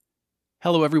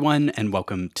Hello, everyone, and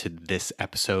welcome to this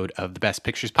episode of the Best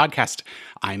Pictures podcast.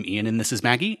 I'm Ian, and this is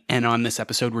Maggie, and on this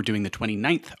episode, we're doing the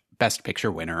 29th Best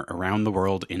Picture winner around the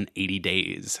world in 80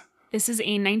 days. This is a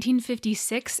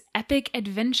 1956 epic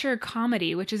adventure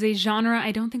comedy, which is a genre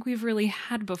I don't think we've really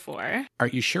had before. Are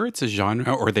you sure it's a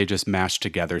genre, or they just mashed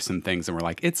together some things and were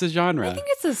like, it's a genre? I think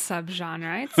it's a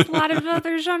subgenre. It's a lot of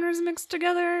other genres mixed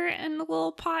together in a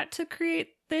little pot to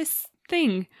create this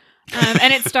thing.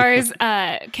 And it stars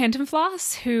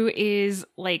Cantinflas, who is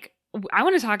like, I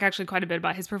want to talk actually quite a bit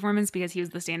about his performance because he was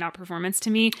the standout performance to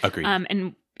me. Agreed.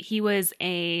 And he was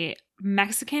a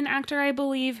Mexican actor, I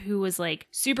believe, who was like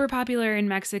super popular in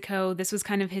Mexico. This was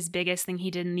kind of his biggest thing he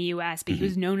did in the US, but he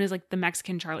was known as like the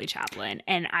Mexican Charlie Chaplin.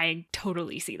 And I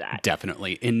totally see that.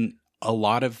 Definitely. In a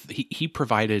lot of, he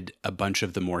provided a bunch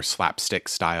of the more slapstick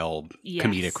style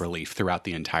comedic relief throughout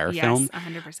the entire film. Yes,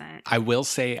 100%. I will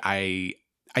say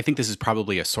I think this is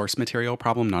probably a source material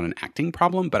problem, not an acting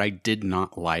problem, but I did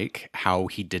not like how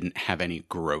he didn't have any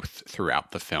growth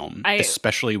throughout the film,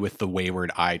 especially with the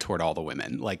wayward eye toward all the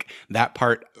women. Like, that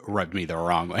part rubbed me the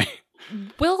wrong way.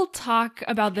 We'll talk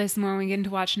about this more when we get into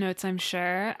watch notes, I'm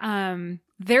sure.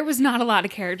 There was not a lot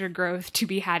of character growth to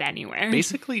be had anywhere.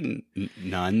 Basically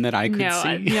none that I could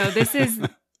see. No, this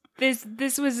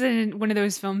was one of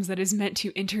those films that is meant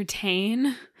to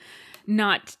entertain,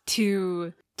 not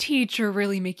to teach or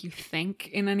really make you think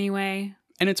in any way.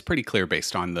 And it's pretty clear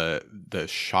based on the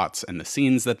shots and the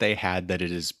scenes that they had that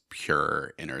it is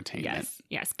pure entertainment.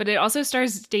 Yes. But it also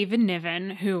stars David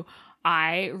Niven, who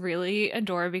I really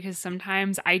adore because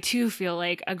sometimes I too feel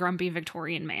like a grumpy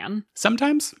Victorian man.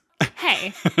 Sometimes?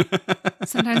 Hey.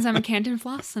 Sometimes I'm a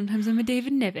Cantinflas, sometimes I'm a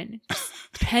David Niven. It just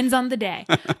depends on the day.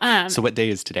 So what day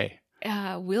is today?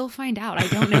 We'll find out. I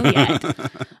don't know yet.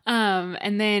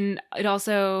 And then it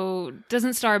also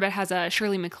doesn't star, but has a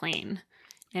Shirley MacLaine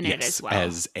in it as well.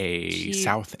 As a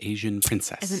South Asian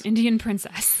princess. As an Indian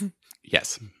princess.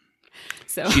 Yes.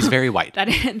 So she's very white.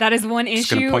 That is one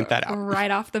Just issue gonna point that out.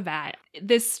 right off the bat.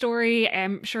 This story,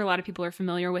 I'm sure a lot of people are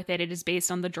familiar with it. It is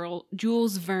based on the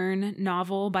Jules Verne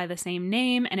novel by the same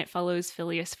name, and it follows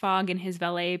Phileas Fogg and his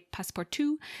valet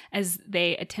Passepartout as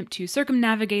they attempt to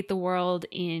circumnavigate the world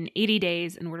in 80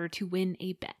 days in order to win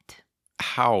a bet.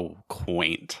 How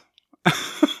quaint.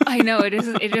 I know, it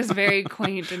is very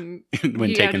quaint and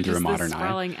when taken through a modern eye.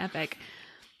 Sprawling epic.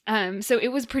 So it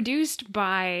was produced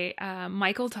by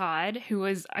Michael Todd, who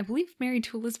was, I believe, married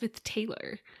to Elizabeth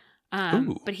Taylor.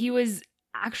 But he was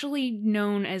actually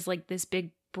known as like this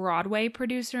big Broadway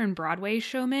producer and Broadway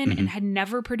showman and had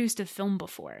never produced a film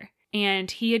before. And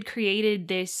he had created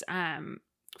this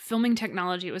filming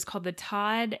technology. It was called the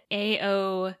Todd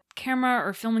AO camera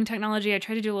or filming technology. I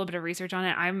tried to do a little bit of research on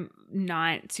it. I'm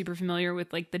not super familiar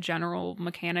with like the general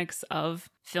mechanics of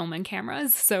film and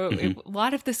cameras. So a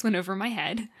lot of this went over my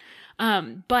head.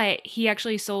 But he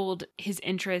actually sold his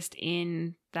interest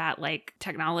in that like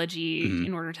technology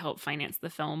in order to help finance the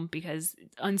film because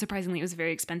unsurprisingly, it was a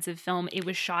very expensive film. It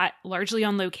was shot largely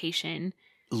on location.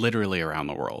 Literally around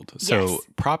the world. So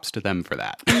props to them for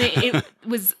that. And it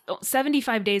was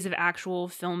 75 days of actual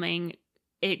filming.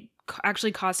 It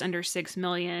actually cost under $6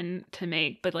 million to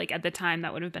make, but like at the time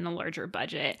that would have been a larger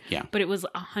budget. Yeah. But it was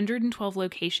 112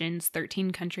 locations,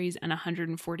 13 countries, and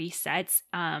 140 sets.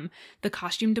 The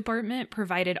costume department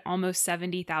provided almost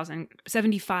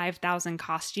 75,000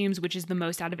 costumes, which is the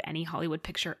most out of any Hollywood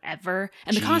picture ever.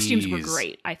 And the costumes were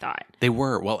great, I thought. They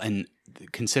were. Well, and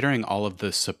considering all of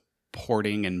the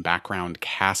supporting and background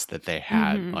cast that they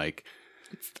had, like,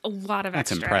 it's a lot of that's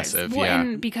extras. impressive. Well, yeah.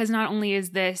 And because not only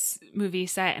is this movie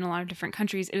set in a lot of different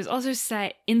countries, it is also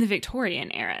set in the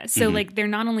Victorian era. So like they're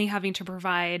not only having to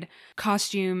provide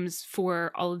costumes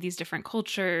for all of these different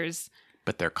cultures,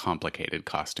 but they're complicated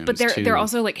costumes. But too. they're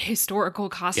also like historical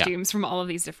costumes from all of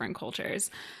these different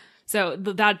cultures. So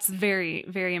that's very,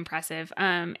 very impressive.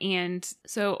 And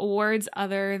so awards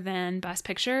other than Best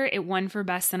Picture, it won for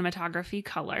Best Cinematography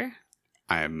Color.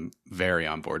 I'm very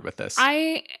on board with this.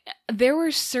 There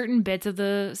were certain bits of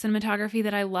the cinematography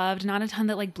that I loved, not a ton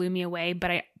that like blew me away,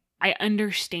 but I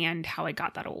understand how I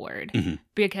got that award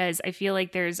because I feel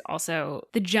like there's also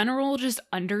the general just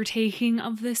undertaking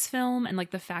of this film and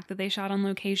like the fact that they shot on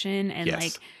location and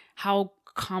like how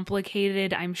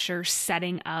complicated I'm sure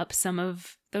setting up some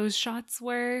of those shots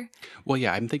were. Well,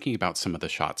 yeah, I'm thinking about some of the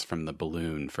shots from the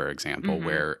balloon, for example,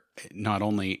 where not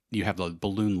only you have the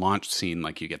balloon launch scene,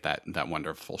 like you get that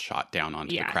wonderful shot down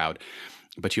onto the crowd,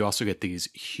 But you also get these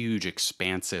huge,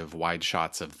 expansive, wide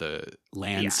shots of the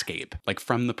landscape, like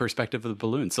from the perspective of the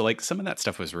balloon. So like some of that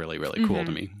stuff was really, really cool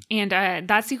to me. And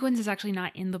that sequence is actually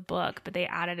not in the book, but they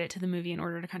added it to the movie in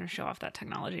order to kind of show off that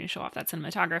technology and show off that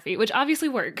cinematography, which obviously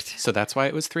worked. So that's why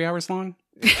it was 3 hours long?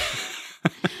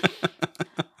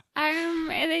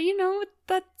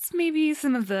 That's maybe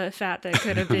some of the fat that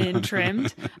could have been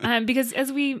trimmed. Because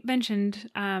as we mentioned,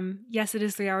 yes, it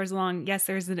is 3 hours long. Yes,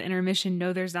 there's an intermission.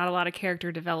 No, there's not a lot of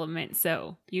character development.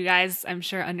 So you guys, I'm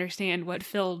sure, understand what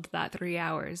filled that 3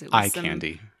 hours. It was eye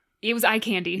candy. It was eye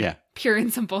candy. Yeah. Pure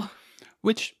and simple.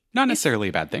 Which, not necessarily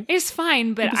a bad thing. It's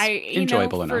fine, but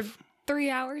enjoyable enough. For 3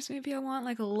 hours, maybe I want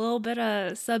like a little bit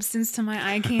of substance to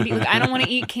my eye candy. Like, I don't want to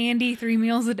eat candy 3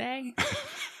 meals a day.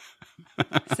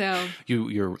 So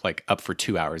you're like up for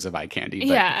 2 hours of eye candy,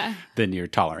 but then your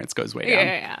tolerance goes way down.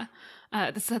 Yeah.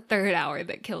 That's the third hour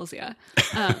that kills you.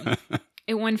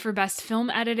 It won for best film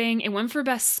editing. It won for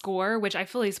best score, which I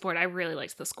fully support. I really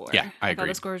liked the score. Yeah, I agree. Thought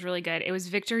the score was really good. It was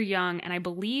Victor Young, and I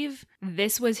believe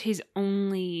this was his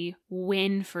only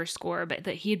win for score, but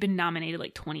that he had been nominated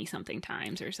like 20-something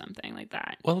times or something like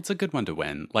that. Well, it's a good one to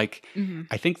win. Like,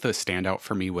 I think the standout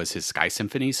for me was his Sky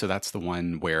Symphony. So that's the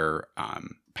one where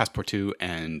Passepartout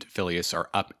and Phileas are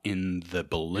up in the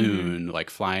balloon, like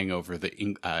flying over the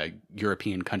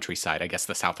European countryside, I guess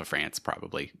the south of France,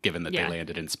 probably, given that they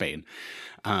landed in Spain.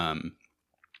 And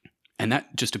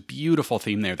that just a beautiful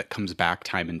theme there that comes back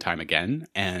time and time again.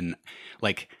 And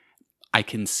like, I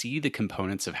can see the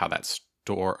components of how that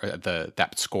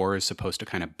score is supposed to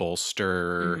kind of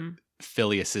bolster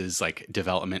Phileas's like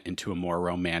development into a more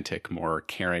romantic, more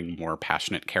caring, more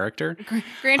passionate character.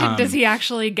 Granted, does he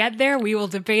actually get there? We will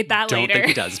debate that later. Don't think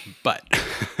he does, but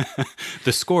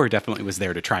the score definitely was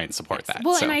there to try and support that.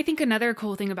 Well, and I think another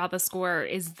cool thing about the score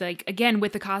is like, again,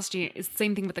 with the costume, it's the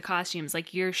same thing with the costumes.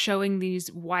 Like, you're showing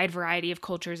these wide variety of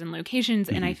cultures and locations,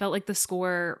 and I felt like the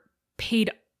score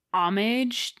paid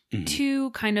homage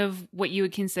to kind of what you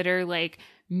would consider like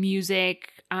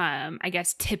music, I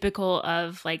guess typical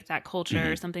of like that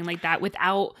culture or something like that,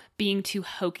 without being too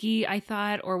hokey, I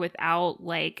thought, or without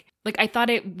like I thought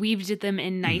it weaved them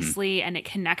in nicely and it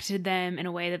connected them in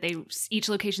a way that each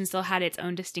location still had its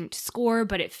own distinct score,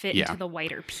 but it fit into the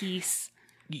wider piece.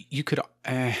 You could,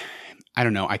 I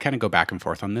don't know, I kind of go back and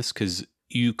forth on this because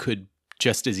you could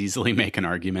just as easily make an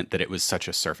argument that it was such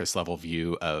a surface level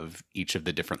view of each of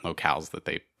the different locales that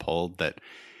they pulled that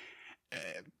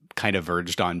kind of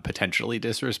verged on potentially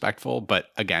disrespectful. But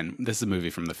again, this is a movie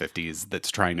from the 50s that's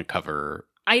trying to cover.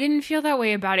 I didn't feel that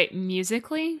way about it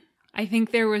musically. I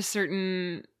think there was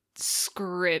certain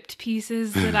script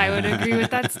pieces that I would agree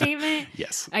with that statement.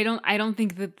 Yes. I don't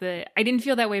think that I didn't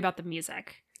feel that way about the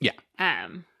music. Yeah.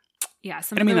 Yeah.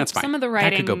 That's fine. Some of the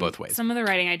writing, that could go both ways. Some of the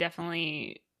writing I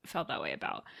definitely felt that way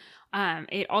about.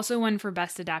 It also won for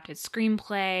Best Adapted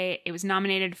Screenplay. It was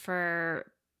nominated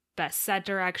for Best Set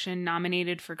Direction,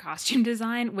 nominated for Costume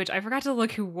Design, which I forgot to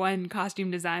look who won Costume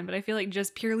Design, but I feel like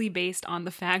just purely based on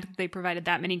the fact that they provided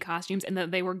that many costumes and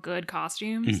that they were good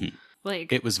costumes.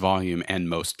 Like, it was volume and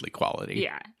mostly quality.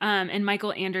 Yeah. And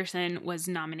Michael Anderson was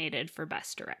nominated for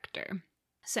Best Director.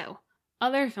 So,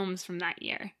 other films from that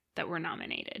year that were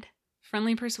nominated: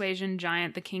 Friendly Persuasion,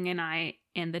 Giant, The King and I,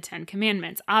 and The Ten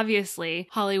Commandments. Obviously,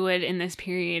 Hollywood in this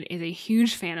period is a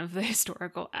huge fan of the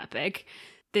historical epic.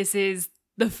 This is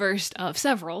the first of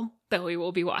several that we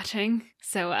will be watching.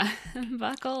 So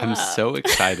buckle up. I'm so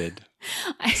excited.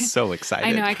 So excited.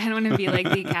 I know, I kind of want to be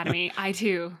like the Academy. I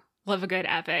too love a good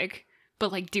epic.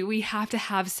 But like, do we have to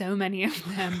have so many of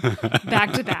them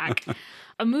back to back?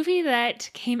 A movie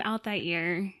that came out that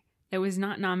year that was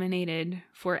not nominated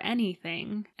for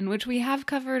anything, and which we have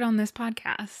covered on this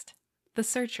podcast, The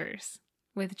Searchers,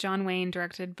 with John Wayne,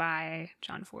 directed by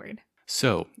John Ford.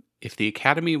 So, if the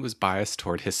Academy was biased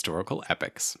toward historical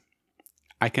epics,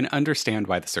 I can understand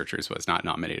why The Searchers was not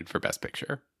nominated for Best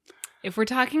Picture. If we're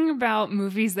talking about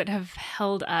movies that have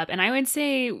held up, and I would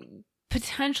say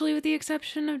potentially with the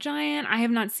exception of Giant, I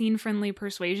have not seen Friendly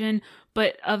Persuasion,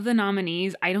 but of the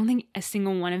nominees, I don't think a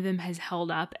single one of them has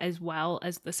held up as well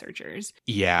as The Searchers.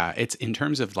 Yeah, it's in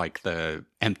terms of like the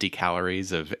empty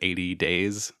calories of 80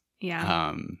 days.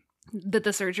 Yeah. That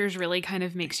The Searchers really kind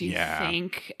of makes you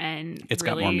think, and it's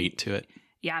really, got more meat to it.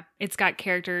 Yeah, it's got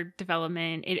character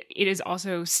development. It is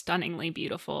also stunningly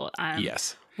beautiful.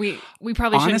 Yes. We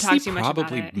probably shouldn't talk too much about it.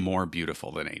 Probably more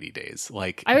beautiful than 80 Days.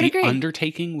 Like, I would the agree.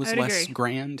 undertaking was less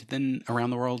grand than Around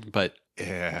the World, but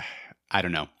I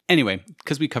don't know. Anyway,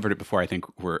 because we covered it before, I think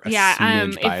we're a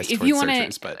smidge biased towards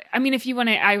Searchers. But I mean, if you want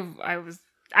to, I was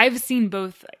I've seen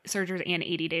both Searchers and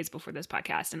 80 Days before this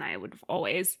podcast, and I would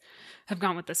always have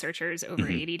gone with the Searchers over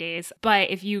 80 Days. But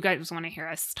if you guys want to hear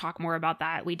us talk more about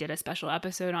that, we did a special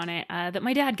episode on it that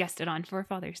my dad guested on for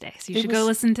Father's Day. So you should go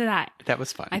listen to that. That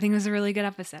was fun. I think it was a really good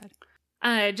episode.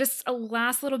 Just a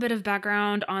last little bit of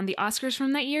background on the Oscars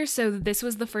from that year. So this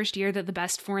was the first year that the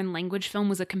best foreign language film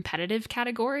was a competitive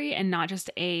category and not just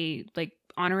a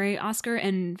honorary Oscar.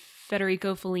 And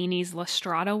Federico Fellini's La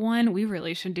Strada won. We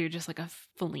really should do just a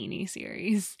Fellini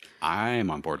series. I'm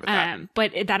on board with that.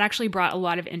 But that actually brought a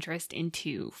lot of interest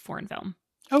into foreign film.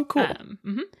 Oh, cool.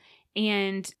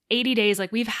 And 80 Days,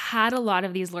 we've had a lot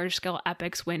of these large scale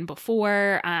epics win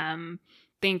before.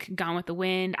 Think Gone with the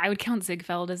Wind. I would count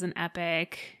Ziegfeld as an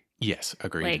epic. Yes,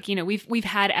 agreed. We've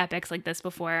had epics like this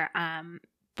before,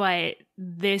 but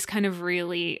this kind of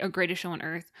really, A Greatest Show on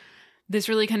Earth, this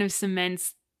really kind of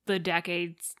cements the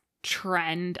decade's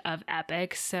trend of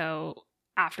epics. So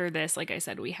after this, like I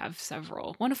said, we have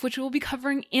several, one of which we'll be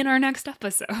covering in our next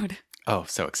episode. Oh,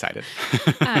 so excited.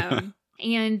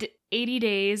 And 80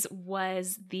 Days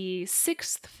was the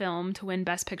 6th film to win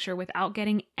Best Picture without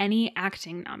getting any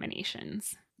acting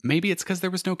nominations. Maybe it's because there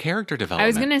was no character development. I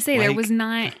was going to say there was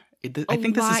not. I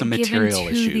think this is a material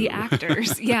issue. The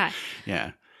actors, yeah,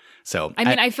 yeah. So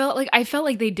I felt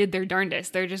like they did their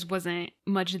darndest. There just wasn't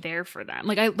much there for them.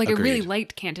 I really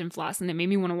liked Cantinflas, and it made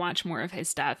me want to watch more of his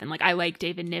stuff. And I like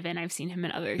David Niven. I've seen him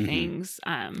in other things.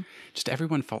 Just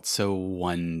everyone felt so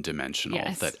one-dimensional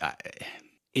that.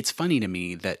 It's funny to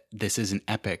me that this is an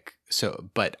epic,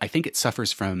 but I think it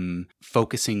suffers from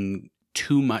focusing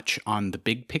too much on the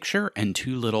big picture and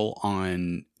too little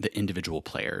on the individual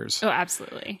players. Oh,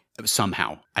 absolutely.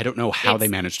 Somehow. I don't know how they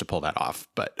managed to pull that off,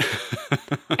 but...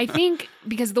 I think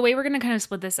because the way we're going to kind of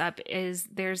split this up is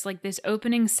there's this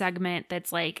opening segment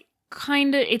that's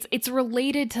kind of, it's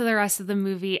related to the rest of the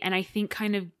movie, and I think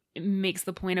kind of makes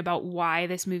the point about why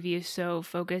this movie is so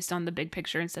focused on the big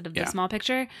picture instead of the small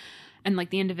picture. And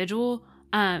the individual,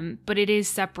 but it is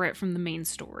separate from the main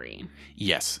story.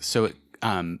 Yes. So,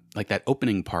 that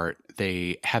opening part,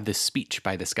 they have this speech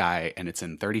by this guy, and it's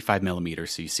in 35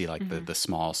 millimeters. So you see the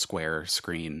small square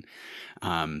screen,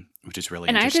 which is really interesting.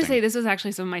 And I have to say, this was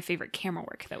actually some of my favorite camera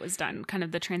work that was done. Kind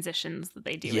of the transitions that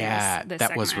they do. Yeah, in this that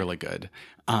segment. was really good.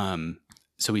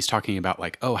 So he's talking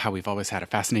about how we've always had a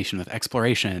fascination with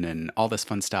exploration and all this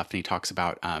fun stuff, and he talks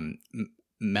about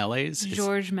Méliès.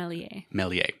 Georges Méliès.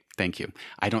 Méliès. Thank you.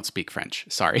 I don't speak French.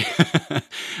 Sorry.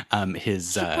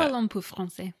 His Je parle un peu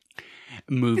français.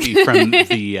 Movie from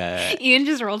the... Ian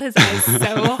just rolled his eyes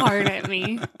so hard at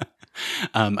me.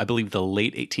 I believe the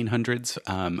late 1800s,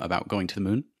 about going to the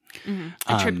moon. Mm-hmm.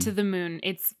 A trip to the moon.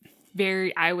 It's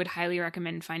I would highly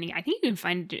recommend finding... I think you can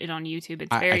find it on YouTube.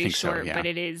 It's very short, but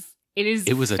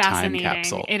it was a time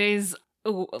capsule. It is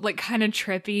kind of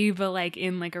trippy, but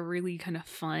in a really kind of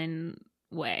fun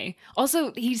way.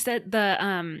 Also, he said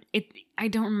I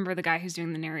don't remember the guy who's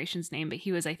doing the narration's name, but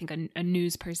he was, I think, a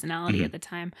news personality at the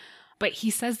time. But he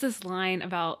says this line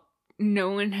about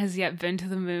no one has yet been to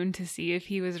the moon to see if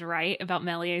he was right about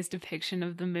Méliès' depiction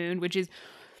of the moon, which is,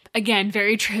 again,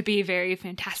 very trippy, very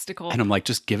fantastical. And I'm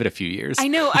just give it a few years. I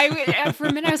know. For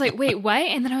a minute, I was like, wait, what?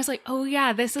 And then I was like, oh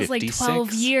yeah, this is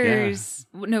 12 years.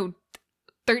 Yeah. No,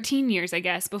 13 years, I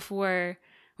guess, before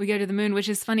we go to the moon, which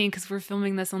is funny because we're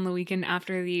filming this on the weekend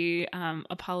after the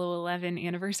Apollo 11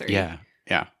 anniversary.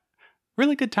 Yeah.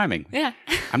 Really good timing. Yeah.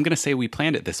 I'm going to say we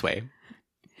planned it this way.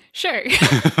 Sure.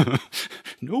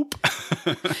 Nope.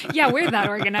 Yeah, we're that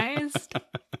organized.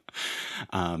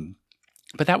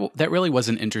 But that really was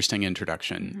an interesting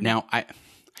introduction. Mm-hmm. Now,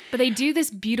 But they do this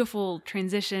beautiful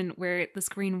transition where the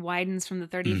screen widens from the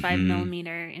 35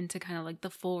 millimeter into kind of the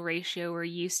full ratio we're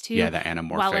used to. Yeah, the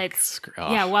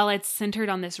anamorphic. While it's centered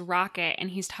on this rocket, and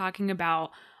he's talking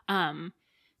about,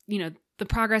 the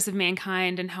progress of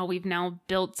mankind and how we've now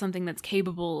built something that's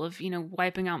capable of,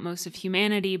 wiping out most of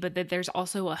humanity, but that there's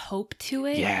also a hope to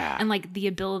it. Yeah. And the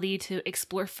ability to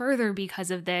explore further because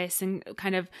of this, and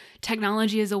kind of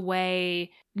technology is a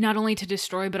way not only to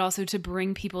destroy, but also to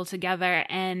bring people together.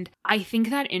 And I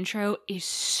think that intro is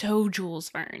so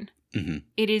Jules Verne. Mm-hmm.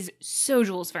 It is so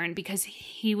Jules Verne because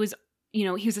he was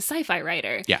a sci-fi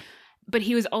writer. Yeah. But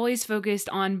he was always focused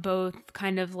on both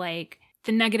kind of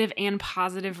the negative and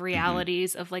positive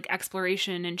realities of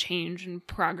exploration and change and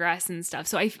progress and stuff.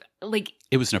 So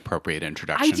it was an appropriate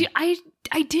introduction.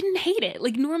 I didn't hate it.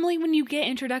 Normally when you get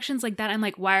introductions like that, I'm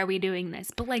like, why are we doing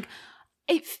this? But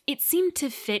it seemed to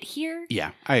fit here.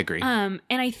 Yeah, I agree. And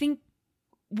I think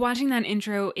watching that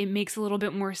intro, it makes a little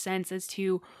bit more sense as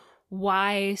to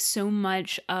why so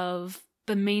much of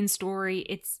the main story,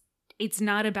 it's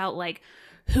not about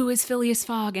who is Phileas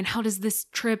Fogg and how does this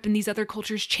trip and these other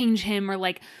cultures change him, or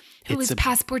like who is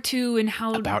Passepartout and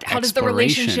how does the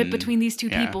relationship between these two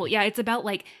people. Yeah, it's about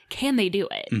like, can they do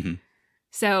it? Mm-hmm.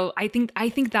 So I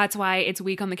think that's why it's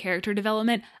weak on the character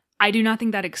development. I do not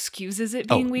think that excuses it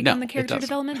being weak on the character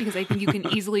development, because I think you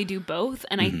can easily do both.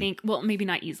 And I think, well, maybe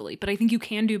not easily, but I think you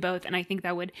can do both. And I think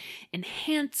that would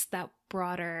enhance that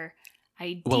broader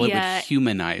idea. Well, it would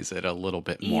humanize it a little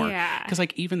bit more. Yeah. Because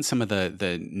like even some of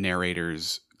the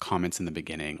narrator's comments in the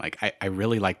beginning, like I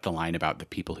really like the line about the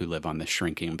people who live on this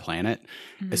shrinking planet,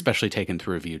 especially taken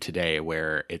through a view today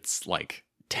where it's like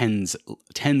tens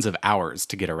of hours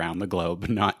to get around the globe,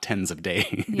 not tens of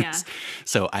days. Yeah.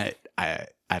 So I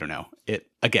don't know.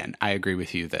 Again, I agree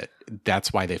with you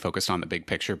that's why they focused on the big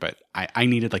picture, but I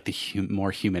needed like the more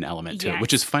human element to it,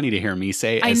 which is funny to hear me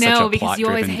say as such a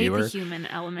plot-driven viewer. The human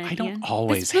element. I don't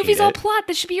always hate it. This movie's all plot.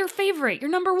 This should be your favorite.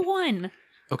 You're number one.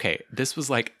 Okay, this was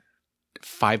like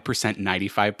 5%,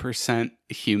 95%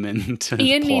 human to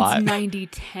Ian plot. Ian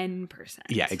needs 90-10%.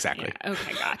 Yeah, exactly. Yeah,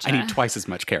 okay, gotcha. I need twice as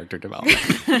much character development.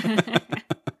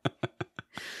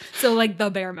 So like the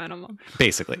bare minimum.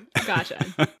 Basically.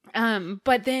 Gotcha.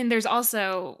 But then there's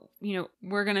also,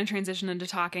 we're going to transition into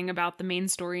talking about the main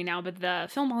story now, but the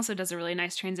film also does a really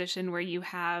nice transition where you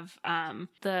have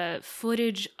the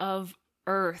footage of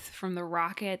Earth from the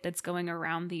rocket that's going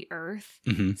around the Earth.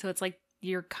 Mm-hmm. So it's like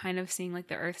you're kind of seeing like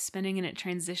the Earth spinning, and it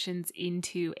transitions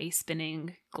into a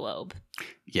spinning globe.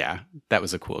 Yeah, that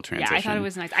was a cool transition. Yeah, I thought it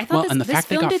was nice. I thought this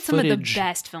film did some of the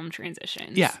best film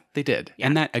transitions. Yeah, they did. Yeah.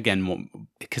 And that, again,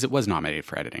 because it was nominated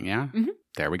for editing, yeah? Mm-hmm.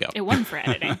 There we go. It won for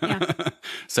editing, yeah.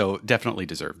 So definitely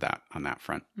deserved that on that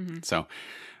front. Mm-hmm. So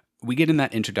we get in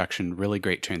that introduction, really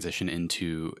great transition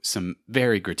into some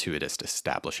very gratuitous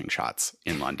establishing shots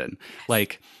in London.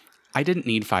 Like, I didn't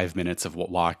need 5 minutes of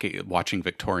watching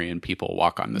Victorian people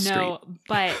walk on the street. No,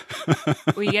 but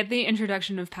we get the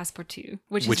introduction of Passepartout,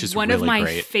 which is one really of my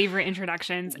great. Favorite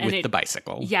introductions. With the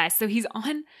bicycle. Yeah, so he's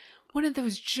on one of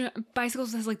those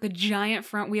bicycles that has like the giant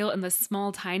front wheel and the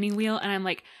small tiny wheel. And I'm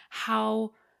like,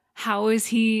 how is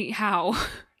he,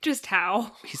 just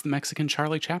how? He's the Mexican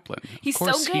Charlie Chaplin. He's so good.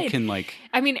 Of course he can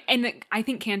and I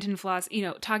think Canton Floss,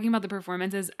 talking about the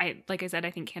performances, like I said,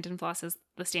 I think Canton Floss is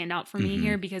the standout for me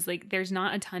here, because like there's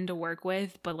not a ton to work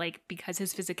with, but like because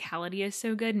his physicality is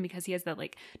so good and because he has that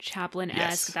like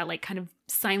Chaplin-esque, that like kind of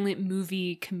silent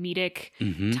movie comedic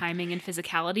timing and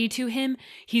physicality to him,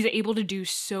 he's able to do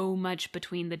so much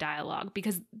between the dialogue,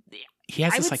 because he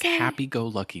has this like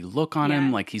happy-go-lucky look on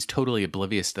him. Like he's totally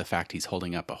oblivious to the fact he's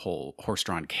holding up a whole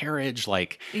horse-drawn carriage.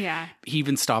 Like he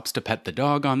even stops to pet the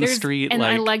dog on the street. And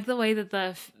I like the way that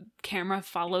the camera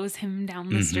follows him down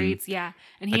the streets. Yeah.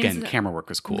 And again, camera work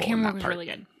was cool. The camera work was really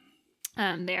good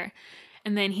there.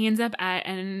 And then he ends up at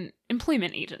an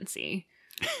employment agency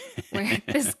where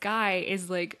this guy is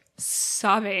like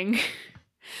sobbing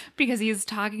because he's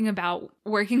talking about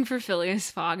working for Phileas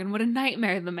Fogg and what a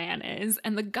nightmare the man is.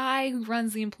 And the guy who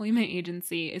runs the employment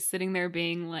agency is sitting there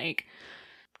being like,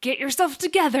 get yourself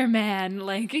together, man.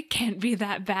 Like, it can't be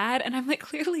that bad. And I'm like,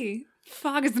 clearly,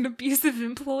 Fogg is an abusive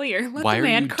employer. Let the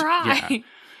man cry.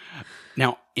 Yeah.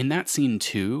 Now, in that scene,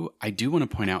 too, I do want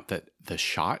to point out that the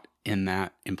shot in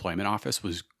that employment office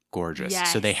was gorgeous.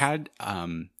 Yes. So they had a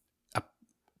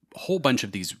whole bunch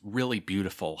of these really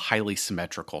beautiful, highly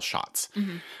symmetrical shots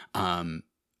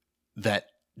that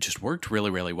just worked really,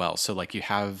 really well. So like you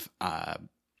have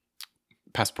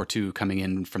Passepartout coming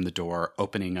in from the door,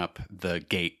 opening up the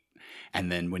gate,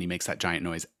 and then when he makes that giant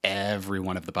noise, every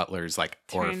one of the butlers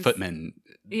or footmen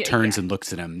turns and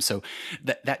looks at him. So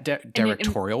that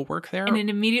directorial work there. And it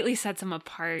immediately sets him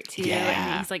apart too. Yeah.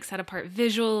 And he's like set apart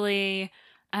visually.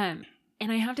 And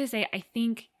I have to say, I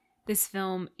think this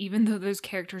film, even though those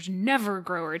characters never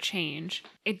grow or change,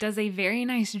 it does a very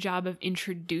nice job of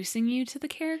introducing you to the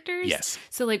characters. Yes.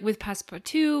 So like with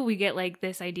Passepartout, we get like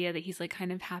this idea that he's like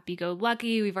kind of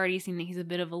happy-go-lucky. We've already seen that he's a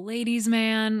bit of a ladies'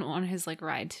 man on his like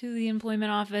ride to the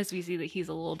employment office. We see that he's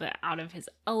a little bit out of his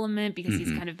element because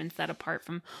he's kind of been set apart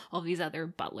from all these other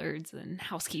butlers and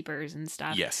housekeepers and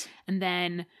stuff. Yes. And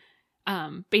then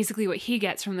basically what he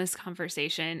gets from this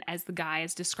conversation as the guy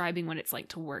is describing what it's like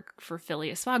to work for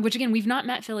Phileas Fogg, which again, we've not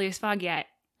met Phileas Fogg yet,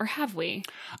 or have we?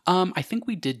 I think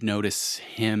we did notice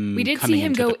him. We did see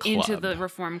him go into the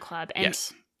Reform Club. And,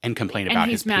 yes. And complain about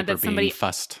his paper being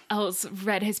fussed. And he's mad that somebody else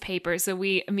read his paper. So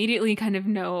we immediately kind of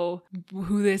know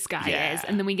who this guy is.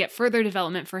 And then we get further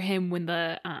development for him when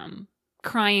the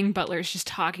crying butler is just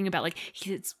talking about like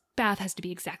his bath has to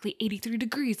be exactly 83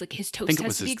 degrees. Like his toast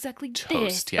has to be exactly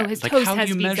this. Yeah. Oh, his like toast how has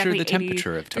do you to be measure exactly the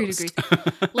temperature of toast?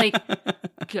 Degrees. Like,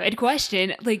 good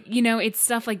question. Like, it's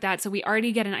stuff like that. So we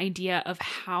already get an idea of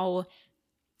how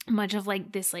much of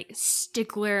like this like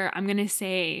stickler, I'm gonna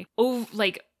say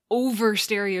over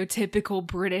stereotypical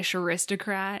British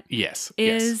aristocrat. Yes.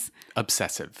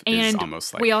 Obsessive and is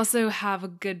almost like. We also have a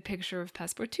good picture of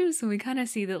Passepartout, so we kind of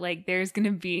see that like there's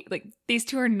gonna be like these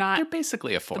two are not. They're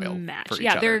basically a foil match. for each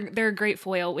other. They're a great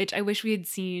foil, which I wish we had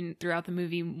seen throughout the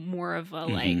movie more of a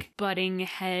like butting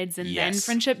heads and then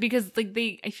friendship, because like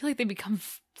I feel like they become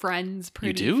friends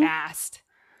pretty fast.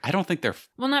 I don't think they're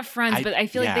not friends, but I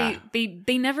feel like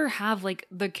they never have like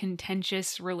the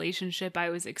contentious relationship I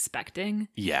was expecting.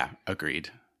 Yeah, agreed.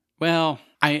 Well,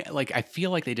 I feel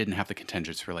like they didn't have the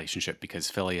contentious relationship because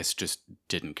Phileas just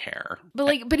didn't care.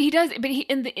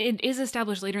 It is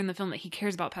established later in the film that he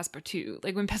cares about Passepartout.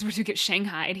 Like when Passepartout gets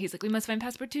shanghaied, he's like, we must find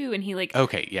Passepartout, and he like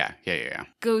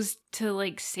goes to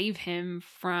like save him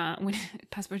from when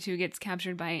Passepartout gets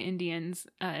captured by Indians,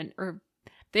 or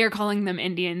they are calling them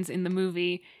Indians in the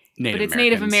movie.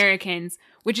 Native Americans,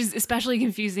 which is especially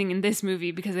confusing in this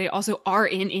movie because they also are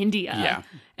in India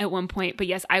at one point. But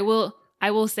yes, I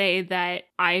will say that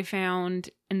I found,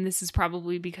 and this is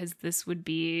probably because this would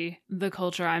be the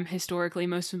culture I'm historically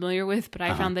most familiar with, but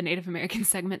I found the Native American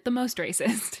segment the most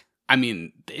racist. I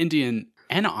mean, the Indian,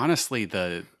 and honestly,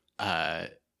 the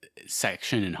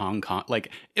section in Hong Kong,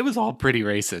 like, it was all pretty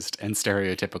racist and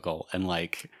stereotypical, and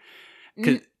like,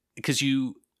 because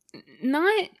you...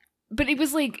 Not, but it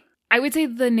was like, I would say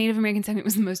the Native American segment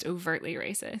was the most overtly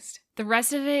racist. The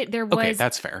rest of it, there was... Okay,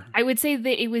 that's fair. I would say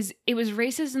that it was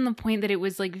racist in the point that it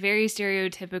was like very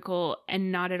stereotypical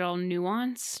and not at all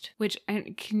nuanced, which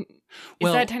is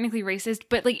that technically racist?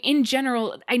 But like in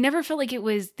general, I never felt like it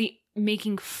was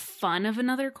making fun of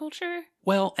another culture.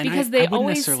 Well, and because I wouldn't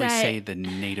necessarily say the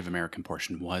Native American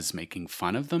portion was making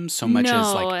fun of them so much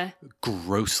as like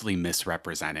grossly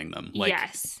misrepresenting them, like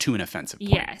to an offensive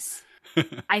point. Yes.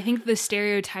 I think the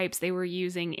stereotypes they were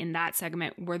using in that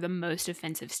segment were the most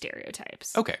offensive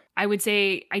stereotypes. Okay. I would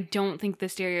say I don't think the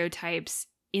stereotypes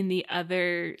in the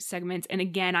other segments, and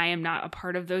again, I am not a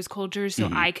part of those cultures, so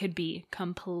I could be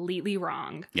completely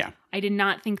wrong. Yeah. I did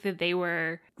not think that they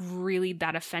were really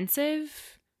that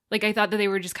offensive. Like, I thought that they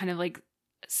were just kind of like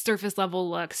surface level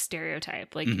look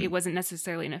stereotype. Like, it wasn't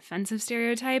necessarily an offensive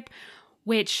stereotype,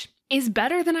 which is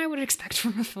better than I would expect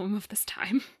from a film of this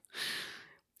time.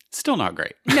 Still not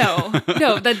great. No,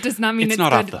 that does not mean it's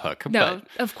not good. Off the hook. No,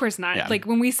 of course not. Yeah. Like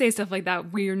when we say stuff like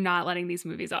that, we're not letting these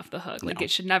movies off the hook. Like No.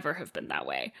 It should never have been that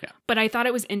way. Yeah. But I thought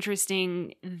it was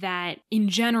interesting that in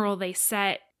general, they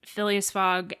set Phileas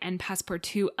Fogg and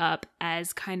Passepartout up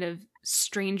as kind of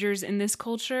strangers in this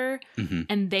culture.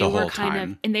 And they were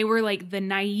and they were like the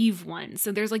naive ones.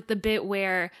 So there's like the bit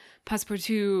where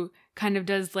Passepartout kind of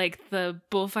does like the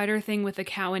bullfighter thing with the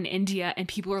cow in India, and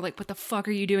people are like, what the fuck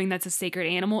are you doing? That's a sacred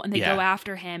animal. And they go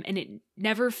after him. And it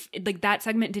never, like that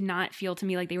segment did not feel to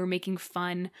me like they were making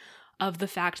fun of the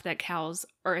fact that cows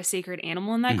are a sacred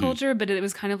animal in that culture, but it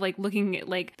was kind of like looking at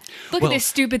like, look at this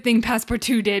stupid thing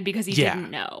Passepartout did because he didn't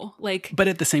know. Like, but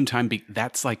at the same time,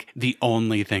 that's like the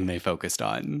only thing they focused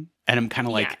on. And I'm kind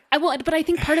of like... but I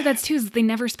think part of that's too is that they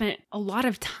never spent a lot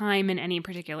of time in any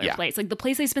particular place. Like the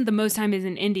place they spent the most time is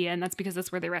in India, and that's because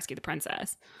that's where they rescue the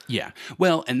princess. Yeah.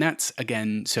 Well, and that's,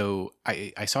 again, so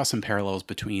I saw some parallels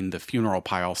between the funeral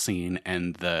pile scene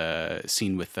and the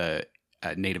scene with the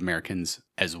Native Americans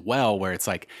as well, where it's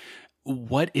like,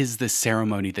 what is the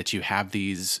ceremony that you have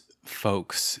these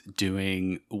folks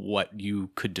doing what you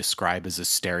could describe as a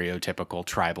stereotypical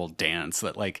tribal dance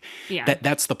that like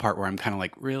that's the part where I'm kind of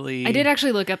like, really? I did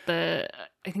actually look up I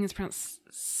think it's pronounced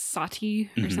sati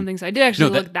or something, so I did actually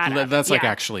look that up. That's like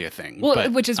actually a thing. Well,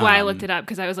 but, which is why I looked it up,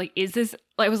 because I was like, is this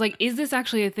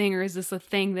actually a thing, or is this a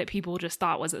thing that people just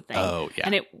thought was a thing? Oh, yeah.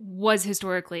 And it was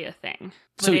historically a thing.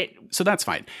 But so that's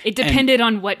fine. It depended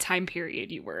on what time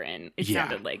period you were in. It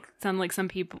sounded like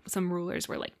some rulers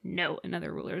were like, no, and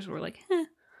other rulers were like, eh.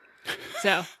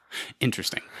 So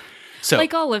interesting. So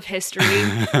like all of history,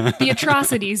 the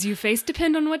atrocities you face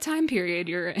depend on what time period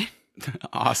you're in.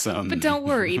 Awesome. But don't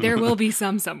worry, there will be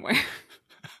some somewhere.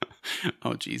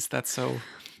 Oh, geez, that's so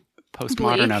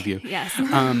postmodern of you. Yes.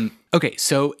 Okay,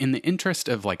 so in the interest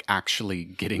of like actually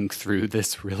getting through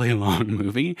this really long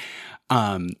movie,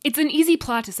 it's an easy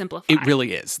plot to simplify. It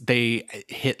really is. They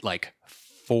hit like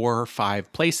 4 or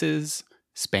 5 places: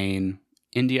 Spain,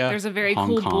 India. There's a very Hong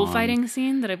cool Kong. bullfighting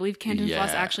scene that I believe Canton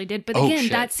Floss actually did. But again,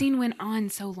 that scene went on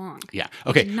so long. Yeah.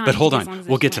 Okay, but hold on.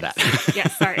 We'll get to that.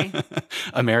 Yes, sorry.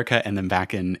 America and then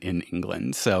back in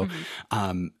England. So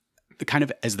kind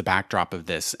of as the backdrop of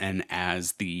this, and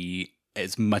as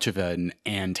much of an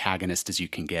antagonist as you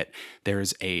can get,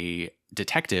 there's a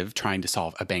detective trying to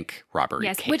solve a bank robbery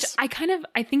case. Which I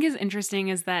think is interesting,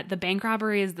 is that the bank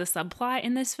robbery is the subplot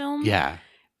in this film. Yeah.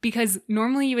 because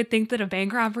normally you would think that a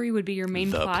bank robbery would be your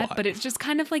main plot, but it's just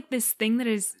kind of like this thing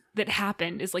that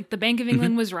happened is like the Bank of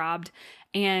England was robbed,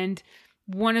 and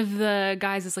one of the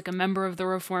guys is like a member of the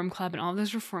Reform Club, and all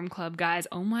those Reform Club guys,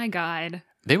 oh my God.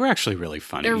 They were actually really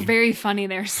funny. They're very funny.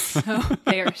 They are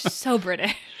so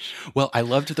British. Well, I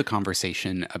loved the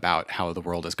conversation about how the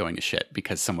world is going to shit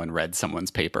because someone read someone's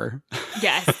paper.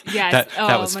 Yes.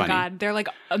 that was funny. God. They're like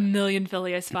a million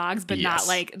Phileas Foggs, but not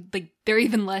like they're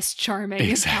even less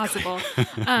charming as possible.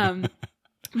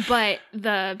 But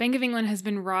the Bank of England has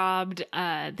been robbed.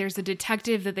 There's a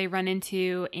detective that they run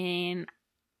into in,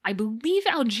 I believe,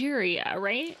 Algeria,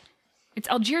 right? It's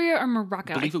Algeria or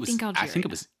Morocco. I think Algeria. I think it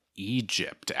was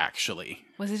Egypt, actually.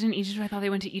 Was it in Egypt? I thought they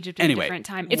went to Egypt at a different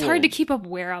time. It's hard to keep up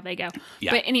where all they go.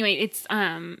 Yeah. But anyway, it's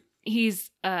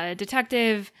he's a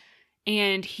detective,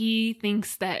 and he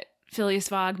thinks that Phileas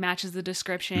Fogg matches the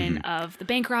description of the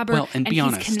bank robber. Well, and be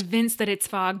honest, he's convinced that it's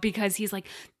Fogg because he's like,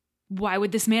 why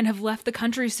would this man have left the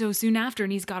country so soon after?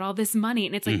 And he's got all this money.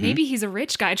 And it's like, maybe he's a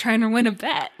rich guy trying to win a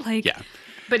bet. Like, yeah.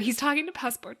 But he's talking to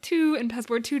Passepartout, and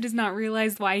Passepartout does not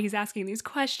realize why he's asking these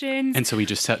questions. And so he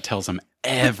just tells him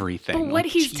everything. But what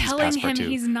he's telling him,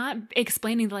 he's not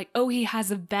explaining like, oh, he has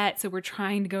a bet, so we're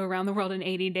trying to go around the world in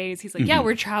 80 days. He's like, yeah,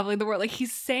 we're traveling the world. Like,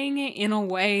 he's saying it in a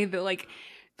way that like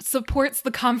supports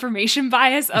the confirmation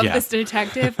bias of this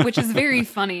detective, which is very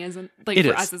funny as like it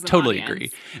for is. Us as an totally audience.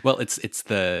 agree. Well, it's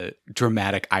the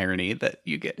dramatic irony that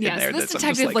you get in there. So this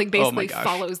detective like basically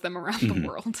follows them around the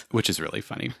world, which is really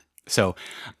funny. So,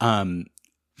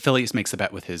 Phileas makes a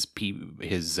bet with his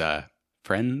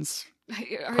friends.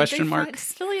 Question mark. Does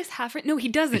Phileas have friends? No, he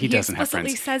doesn't. He doesn't have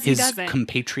friends. Says his he doesn't.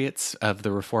 Compatriots of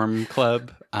the Reform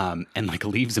Club, and like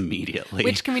leaves immediately.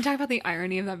 Which, can we talk about the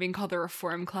irony of that being called the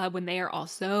Reform Club when they are all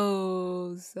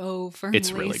so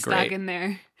firmly stuck in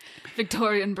their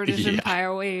Victorian British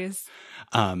Empire ways?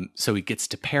 So he gets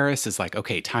to Paris, is like,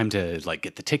 okay, time to like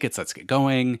get the tickets. Let's get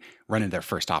going. Run into their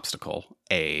first obstacle,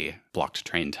 a blocked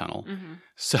train tunnel.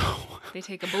 So they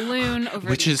take a balloon over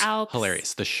which the is Alps.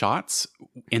 Hilarious. The shots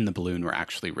in the balloon were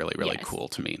actually really cool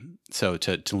to me. So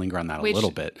to linger on that a little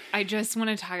bit. I just want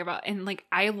to talk about, and like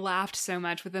I laughed so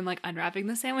much with them like unwrapping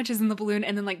the sandwiches in the balloon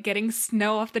and then like getting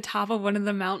snow off the top of one of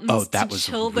the mountains to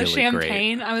chill the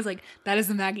champagne. Great. I was like, that is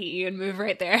the Maggie Ian move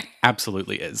right there.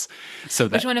 Absolutely is. So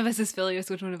which one of us is Phileas?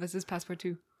 Which one of us is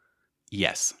Passepartout?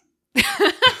 Yes.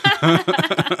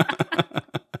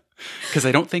 Because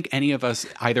I don't think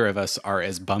either of us are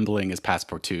as bumbling as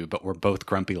Passepartout, but we're both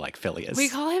grumpy like Phileas. We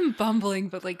call him bumbling,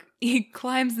 but like he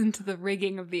climbs into the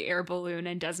rigging of the air balloon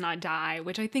and does not die,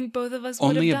 which I think both of us would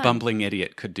have done. Only a bumbling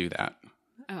idiot could do that.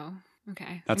 Oh,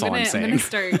 okay. That's all I'm saying. I'm going to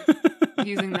start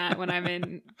using that when I'm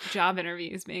in job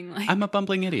interviews, being like, I'm a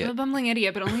bumbling idiot. I'm a bumbling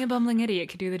idiot, but only a bumbling idiot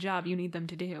could do the job you need them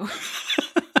to do.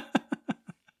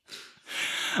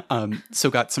 So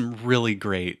got some really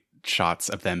great shots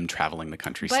of them traveling the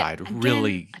countryside.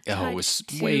 Again, it was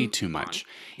way too much.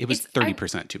 It was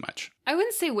 30% too much. I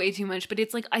wouldn't say way too much, but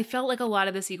it's like I felt like a lot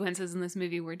of the sequences in this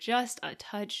movie were just a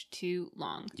touch too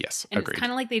long. Yes, and agreed. It's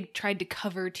kind of like they tried to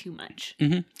cover too much.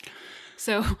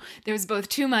 So there was both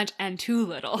too much and too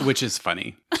little. Which is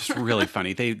funny. Just really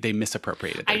funny. They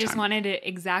misappropriated their I just time. wanted it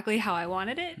exactly how I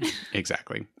wanted it.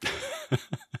 Exactly.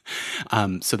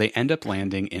 So they end up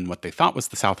landing in what they thought was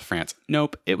the south of France.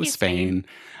 Nope, it was Spain.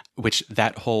 Which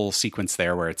that whole sequence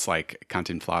there where it's like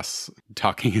Cantinflas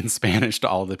talking in Spanish to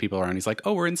all the people around. He's like,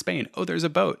 oh, we're in Spain. Oh, there's a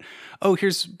boat. Oh,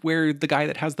 here's where the guy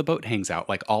that has the boat hangs out.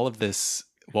 Like all of this.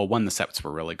 Well, one, the sets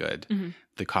were really good.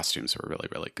 The costumes were really,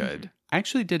 really good. I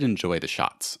actually did enjoy the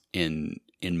shots in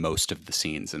most of the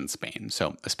scenes in Spain.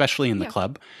 So especially in the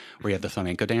club where you have the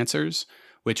flamenco dancers,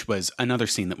 which was another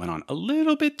scene that went on a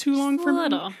little bit too long for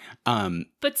me.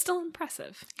 But still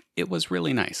impressive. It was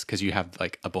really nice because you have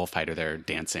like a bullfighter there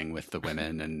dancing with the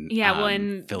women and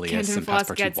when Phileas and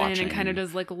Cantinflas gets watching. in and kind of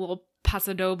does like a little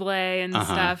paso doble and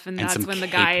stuff, and that's when the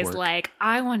guy is like,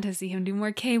 I want to see him do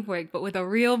more cave work, but with a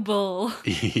real bull.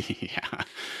 Yeah.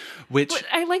 But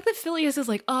I like that Phileas is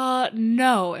like,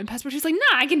 no. And Passepartout's like,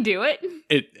 nah, I can do it.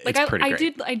 It's pretty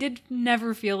great. I did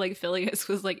never feel like Phileas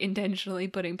was like intentionally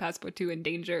putting Passepartout in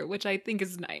danger, which I think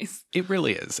is nice. It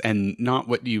really is. And not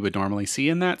what you would normally see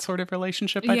in that sort of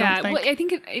relationship, I don't think. Well, I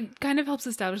think it kind of helps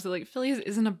establish that like Phileas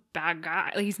isn't a bad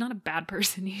guy. Like he's not a bad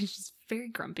person. He's just very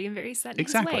grumpy and very set in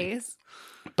his ways.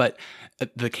 But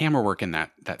the camera work in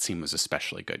that scene was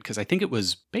especially good because I think it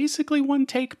was basically one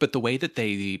take, but the way that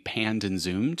they panned and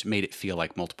zoomed made it feel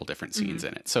like multiple different scenes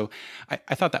in it. So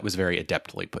I thought that was very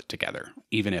adeptly put together,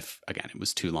 even if, again, it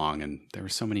was too long and there were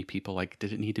so many people. Like,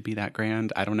 did it need to be that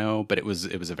grand? I don't know, but it was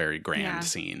a very grand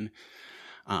scene.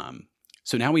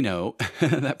 So now we know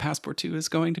that Passepartout is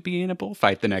going to be in a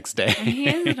bullfight the next day. And he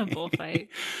is in a bullfight.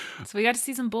 So we got to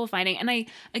see some bullfighting. And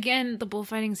again, the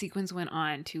bullfighting sequence went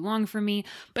on too long for me.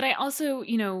 But I also,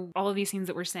 all of these scenes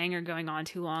that we're saying are going on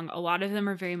too long. A lot of them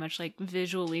are very much like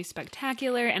visually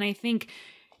spectacular. And I think,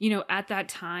 at that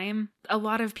time, a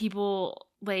lot of people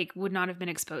like would not have been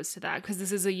exposed to that because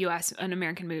this is an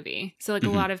American movie. So like a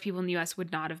lot of people in the US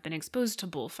would not have been exposed to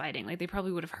bullfighting. Like they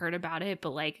probably would have heard about it,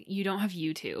 but like you don't have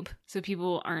YouTube. So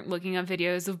people aren't looking up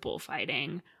videos of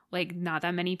bullfighting. Like not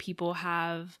that many people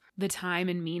have the time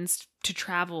and means to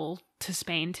travel to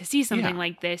Spain to see something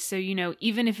like this. So,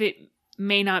 even if it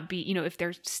may not be, if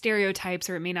there's stereotypes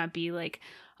or it may not be like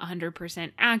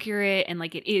 100% accurate and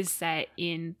like it is set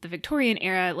in the Victorian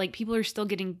era, like people are still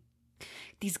getting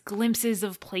these glimpses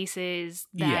of places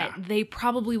that they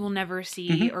probably will never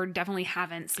see or definitely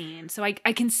haven't seen. So I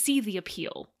can see the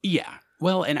appeal. Yeah.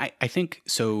 Well, and I think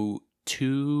so.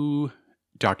 Two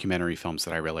documentary films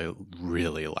that I really,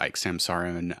 really like,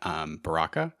 Samsara and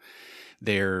Baraka.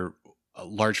 They're a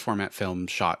large format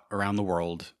films shot around the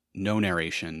world, no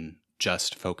narration,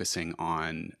 just focusing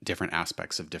on different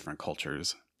aspects of different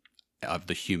cultures of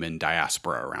the human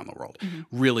diaspora around the world.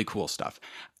 Really cool stuff.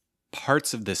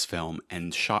 Parts of this film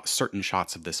and certain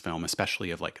shots of this film, especially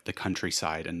of like the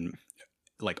countryside and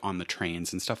like on the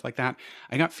trains and stuff like that,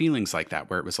 I got feelings like that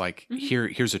where it was like,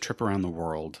 here's a trip around the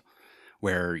world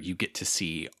where you get to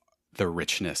see the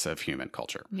richness of human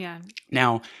culture. Yeah.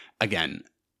 Now, again,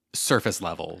 surface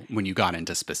level when you got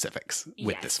into specifics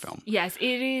with this film. Yes,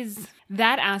 it is.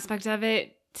 That aspect of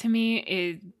it to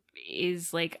me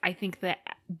is like, I think that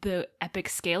the epic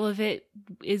scale of it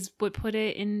is what put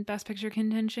it in Best Picture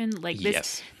contention. Like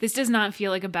this does not feel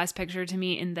like a Best Picture to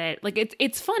me in that like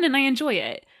it's fun and I enjoy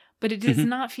it, but it does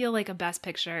not feel like a Best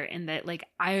Picture in that like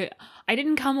I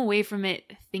didn't come away from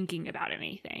it thinking about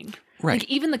anything. Right. Like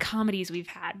even the comedies we've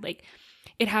had, like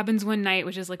It Happens One Night,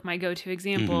 which is like my go-to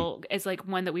example, is like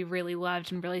one that we really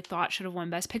loved and really thought should have won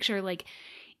Best Picture. Like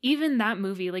even that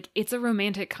movie, like it's a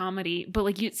romantic comedy, but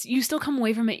like you still come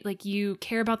away from it like you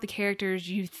care about the characters.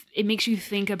 It makes you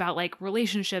think about like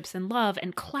relationships and love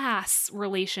and class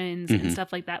relations and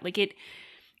stuff like that. Like it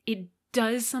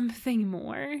does something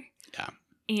more. Yeah,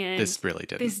 and this really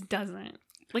didn't. This doesn't.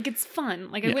 Like it's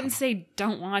fun. Like I wouldn't say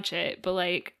don't watch it, but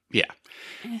like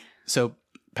So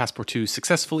Passepartout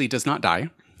successfully does not die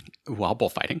while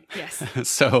bullfighting. Yes.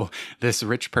 So this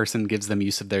rich person gives them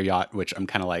use of their yacht, which I'm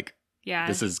kind of like. Yeah.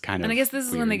 This is kind of And I guess this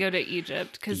is weird. when they go to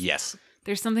Egypt because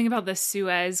there's something about the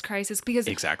Suez crisis because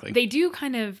they do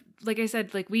kind of, like I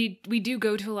said, like we do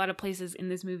go to a lot of places in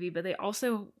this movie, but they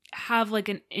also have like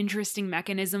an interesting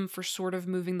mechanism for sort of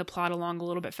moving the plot along a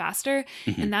little bit faster.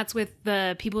 And that's with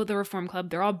the people at the Reform Club.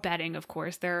 They're all betting, of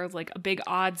course. They're like a big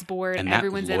odds board. And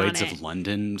everyone's that Lloyd's in on it. of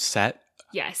London set.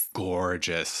 Yes.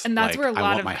 Gorgeous. And that's where a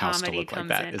lot of my house comedy to look comes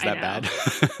like that. in. Is that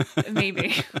bad?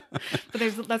 Maybe.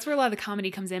 But that's where a lot of the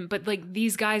comedy comes in. But like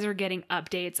these guys are getting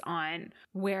updates on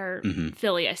where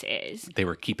Phileas is. They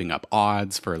were keeping up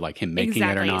odds for like him making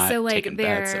it or not. So like taking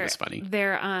bets. It was funny.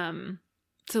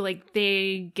 So like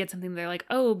they get something, they're like,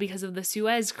 oh, because of the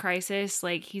Suez crisis,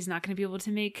 like he's not going to be able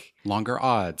to make longer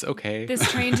odds. Okay.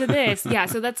 This train to this. Yeah.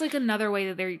 So that's like another way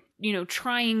that they're,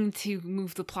 trying to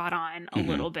move the plot on a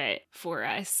little bit for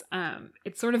us.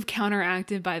 It's sort of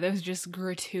counteracted by those just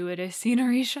gratuitous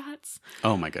scenery shots.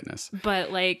 Oh my goodness.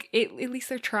 But like at least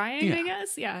they're trying, I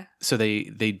guess. Yeah. So they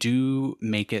do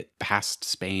make it past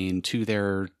Spain to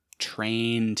their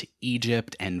train to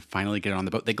Egypt and finally get on the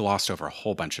boat. They glossed over a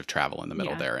whole bunch of travel in the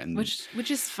middle there, and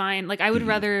which is fine. Like I would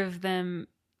rather have them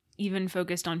even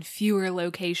focused on fewer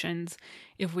locations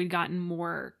if we'd gotten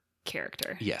more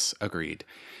character. Yes, agreed.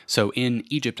 So in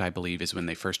Egypt, I believe, is when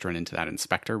they first run into that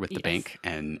inspector with the bank,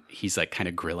 and he's like kind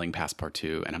of grilling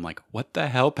Passepartout, and I'm like, what the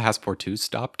hell, Passepartout?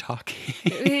 Stop talking.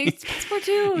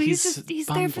 Passepartout, he's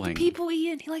there for the people,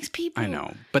 Ian. He likes people. I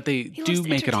know, but they do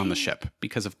make it on the ship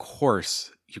because, of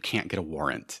course, you can't get a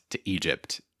warrant to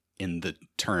Egypt in the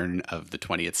turn of the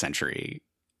 20th century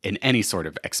in any sort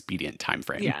of expedient time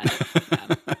frame. Yeah.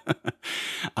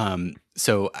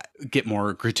 So get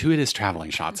more gratuitous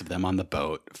traveling shots of them on the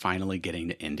boat, finally getting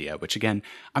to India, which again,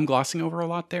 I'm glossing over a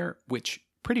lot there, which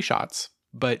pretty shots,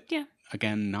 but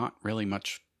again, not really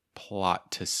much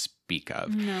plot to speak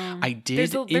of. No. I did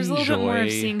there's a little bit more of enjoy-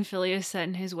 seeing Phileas set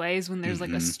in his ways when there's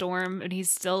like a storm and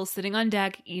he's still sitting on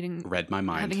deck eating, Read my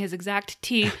mind. having his exact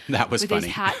tea That was with funny.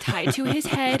 his hat tied to his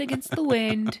head against the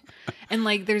wind. And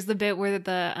like there's the bit where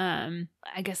the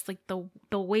I guess like the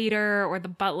waiter or the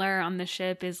butler on the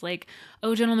ship is like,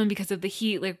 oh gentlemen, because of the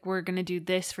heat, like we're gonna do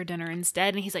this for dinner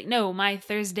instead. And he's like, no, my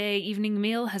Thursday evening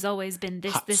meal has always been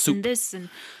this, Hot this, soup. and this. And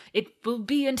it will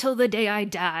be until the day I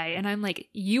die. And I'm like,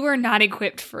 you are not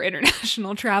equipped for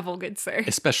international travel, good sir.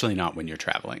 Especially not when you're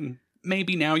traveling.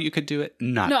 Maybe now you could do it.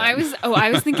 Not No, then.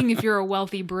 I was thinking if you're a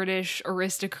wealthy British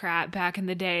aristocrat back in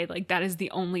the day, like that is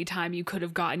the only time you could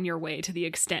have gotten your way to the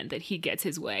extent that he gets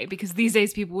his way. Because these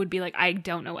days people would be like, I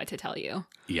don't know what to tell you.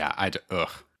 Yeah, ugh.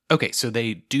 Okay, so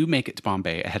they do make it to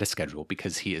Bombay ahead of schedule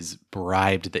because he has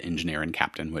bribed the engineer and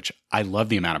captain, which I love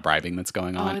the amount of bribing that's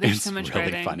going on. Oh, there's it's so much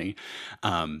really bribing. Funny.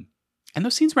 And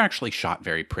those scenes were actually shot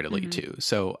very prettily too.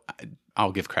 So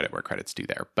I'll give credit where credit's due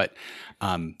there. But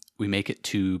we make it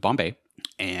to Bombay,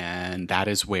 and that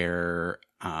is where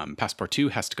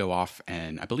Passepartout has to go off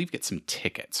and I believe get some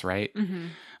tickets, right? Mm-hmm.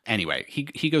 Anyway,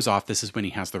 he goes off. This is when he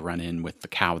has the run-in with the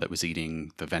cow that was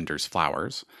eating the vendor's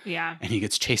flowers. Yeah. And he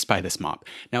gets chased by this mob.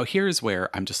 Now, here's where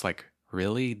I'm just like,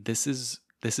 really? This is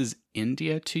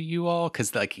India to you all?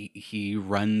 Because like he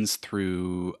runs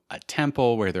through a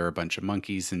temple where there are a bunch of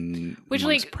monkeys and monks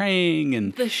like praying.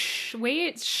 And the way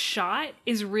it's shot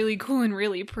is really cool and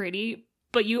really pretty.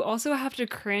 But you also have to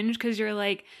cringe because you're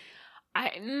like,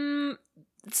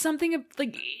 something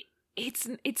like...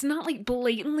 It's not like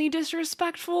blatantly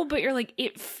disrespectful, but you're like,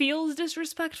 it feels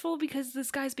disrespectful because this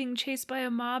guy's being chased by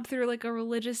a mob through like a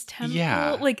religious temple.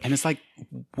 Yeah. Like, and it's like,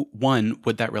 one,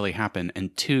 would that really happen?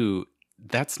 And two,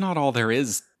 that's not all there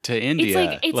is to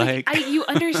India. It's like you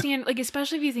understand, like,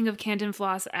 especially if you think of Canton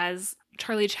Floss as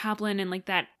Charlie Chaplin and like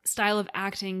that style of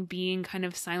acting being kind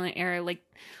of silent era, like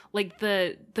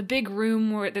the big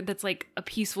room where that's like a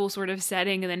peaceful sort of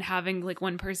setting, and then having like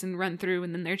one person run through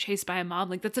and then they're chased by a mob.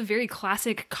 Like that's a very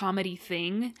classic comedy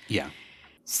thing. Yeah.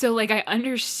 So like I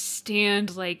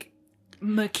understand like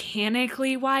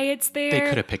mechanically why it's there. They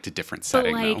could have picked a different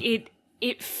setting. But like though.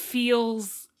 it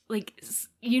feels like,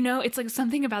 you know, it's like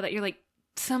something about that. You're like,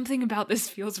 something about this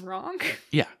feels wrong.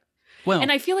 Yeah. Well,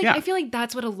 and I feel like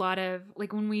that's what a lot of,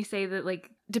 like, when we say that like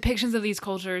depictions of these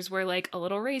cultures were like a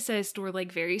little racist or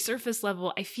like very surface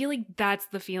level, I feel like that's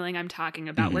the feeling I'm talking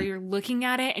about, where you're looking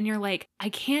at it and you're like, I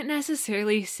can't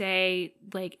necessarily say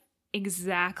like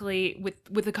exactly,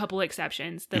 with a couple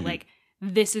exceptions, that like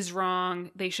this is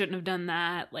wrong, they shouldn't have done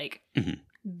that, like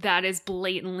that is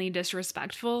blatantly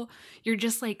disrespectful. You're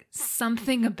just like,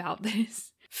 something about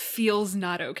this feels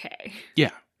not okay. Yeah.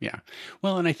 Yeah.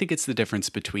 Well, and I think it's the difference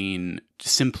between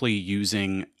simply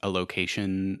using a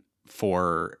location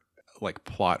for like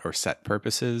plot or set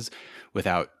purposes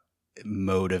without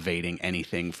motivating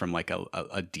anything from like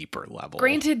a deeper level.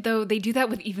 Granted, though, they do that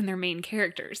with even their main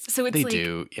characters. So it's they like... They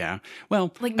do, yeah.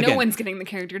 Well, like, no one's getting the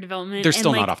character development. They're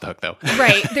still not off the hook, though.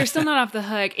 Right. They're still not off the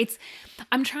hook.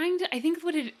 I'm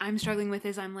struggling with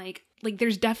is I'm like,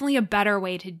 there's definitely a better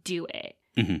way to do it.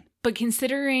 Mm-hmm. But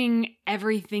considering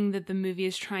everything that the movie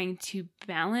is trying to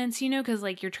balance, you know, because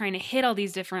like you're trying to hit all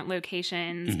these different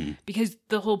locations, because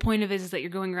the whole point of it is that you're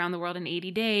going around the world in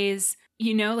 80 days,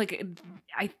 you know, like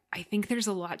I think there's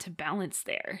a lot to balance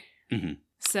there. Mm-hmm.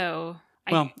 So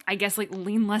I guess like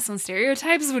lean less on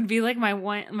stereotypes would be like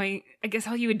I guess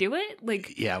how you would do it.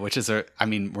 Like, yeah, which is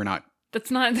we're not. That's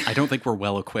not... I don't think we're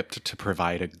well equipped to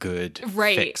provide a good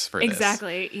fix for this.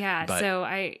 Exactly. Yeah. But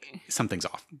so something's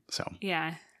off. So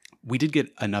yeah. We did get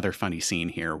another funny scene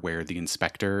here where the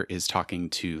inspector is talking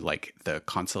to like the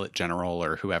consulate general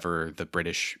or whoever the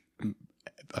British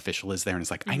official is there, and is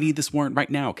like, I need this warrant right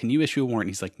now. Can you issue a warrant? And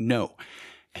he's like, no.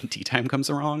 And tea time comes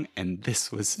along, and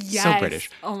this was so British.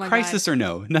 Oh my Crisis God. or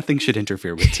no, nothing should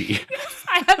interfere with tea.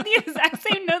 I have the exact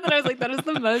same note that I was like, that is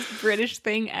the most British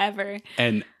thing ever.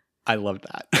 And I loved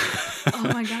that.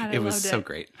 Oh my God, it was so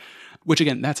great. Which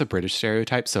again, that's a British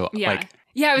stereotype. So yeah,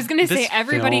 I was gonna say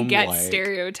everybody gets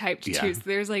stereotyped too. So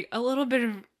there's like a little bit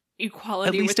of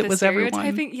equality with the stereotyping.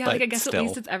 Everyone, yeah, like I guess still. At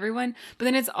least it's everyone. But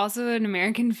then it's also an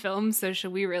American film, so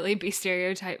should we really be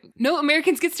stereotyped? No,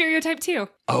 Americans get stereotyped too.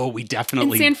 Oh, we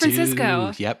definitely in San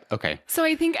Francisco. Yep. Okay. So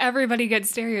I think everybody gets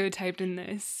stereotyped in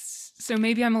this. So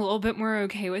maybe I'm a little bit more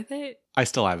okay with it. I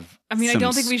still have. I mean, I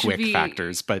don't think we should be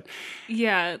factors, but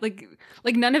yeah, like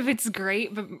none of it's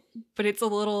great, but it's a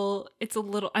little.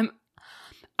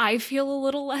 I feel a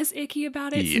little less icky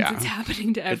about it since it's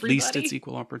happening to everybody. At least it's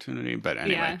equal opportunity. But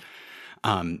anyway,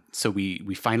 so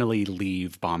we finally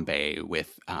leave Bombay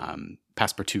with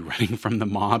Passepartout running from the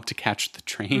mob to catch the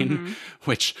train,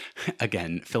 which,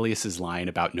 again, Phileas's line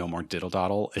about no more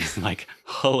diddle-doddle is like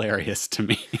hilarious to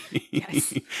me.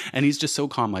 Yes. And he's just so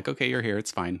calm, like, okay, you're here,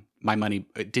 it's fine. My money.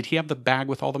 Did he have the bag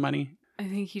with all the money? I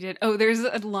think he did. Oh, there's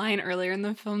a line earlier in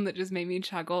the film that just made me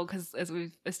chuckle because, as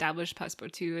we've established,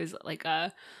 Passepartout is like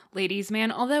a ladies'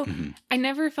 man. Although he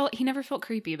never felt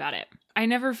creepy about it. I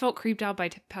never felt creeped out by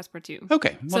Passepartout.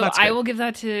 Okay, well, so that's good. I will give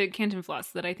that to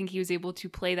Cantinflas, that I think he was able to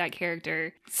play that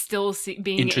character, still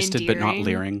being interested endearing. but not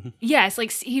leering. Yes,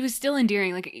 like he was still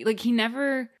endearing. Like he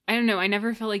never. I don't know. I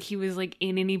never felt like he was like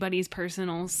in anybody's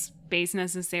personal space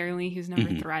necessarily. He was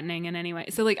never threatening in any way.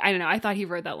 So like I don't know. I thought he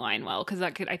wrote that line well because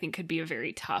that I think could be a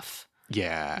very tough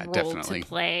role definitely to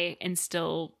play and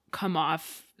still come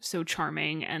off so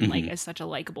charming and like as such a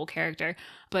likable character.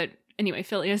 But anyway,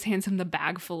 Phileas hands him the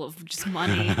bag full of just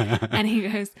money and he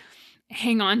goes,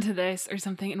 hang on to this or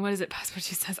something. And what is it?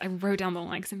 Passepartout says, I wrote down the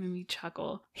line because it made me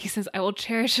chuckle. He says, I will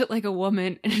cherish it like a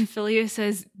woman. And Phileas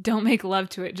says, don't make love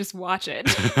to it. Just watch it.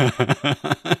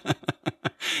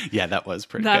 Yeah, that was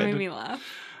pretty good. That made me laugh.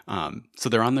 So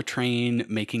they're on the train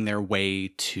making their way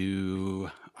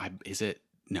to,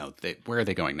 where are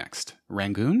they going next?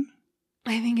 Rangoon?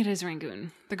 I think it is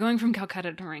Rangoon. They're going from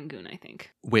Calcutta to Rangoon, I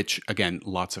think. Which, again,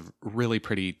 lots of really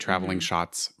pretty traveling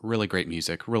shots, really great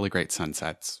music, really great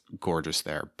sunsets, gorgeous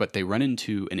there. But they run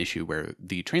into an issue where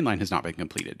the train line has not been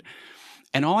completed.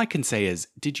 And all I can say is,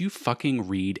 did you fucking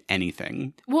read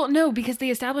anything? Well, no, because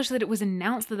they established that it was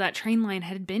announced that train line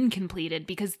had been completed,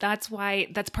 because that's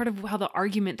part of how the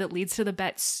argument that leads to the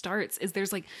bet starts, is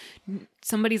there's like,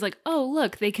 somebody's like, oh,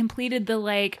 look, they completed the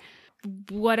like,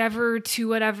 whatever to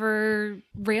whatever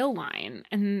rail line,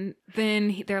 and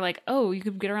then they're like, oh, you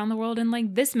could get around the world in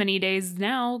like this many days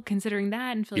now considering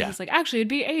that, and Philly's like, actually it'd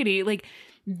be 80, like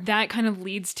that kind of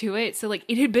leads to it. So like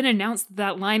it had been announced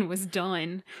that line was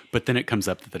done, but then it comes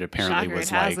up that it apparently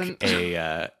was like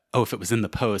a if it was in the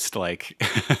post, like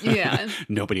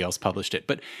nobody else published it.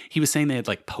 But he was saying they had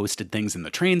like posted things in the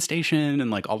train station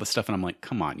and like all this stuff, and I'm like,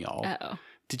 come on, y'all. Uh-oh.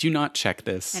 Did you not check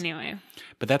this? Anyway.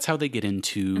 But that's how they get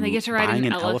into and they get to ride buying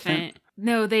an elephant.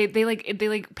 No, they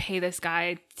pay this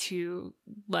guy to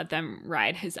let them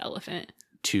ride his elephant.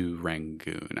 To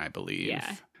Rangoon, I believe.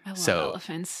 Yeah. I love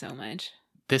elephants so much.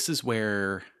 This is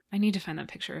where I need to find that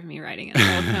picture of me riding an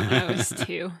elephant when I was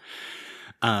 2.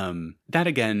 That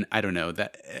again, I don't know.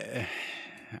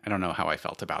 I don't know how I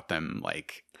felt about them.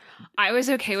 Like, I was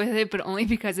okay with it, but only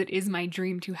because it is my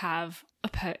dream to have a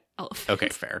pet elephant. Okay,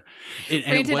 fair.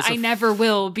 Granted, I never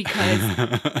will because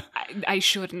I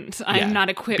shouldn't. I'm not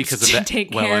equipped to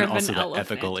take care of an elephant. Also the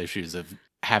ethical issues of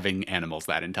having animals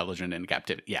that intelligent in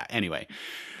captivity. Yeah, anyway.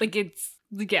 Like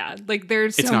like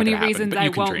there's so many reasons I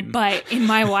won't, dream. But in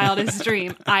my wildest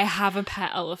dream, I have a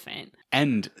pet elephant.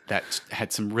 And that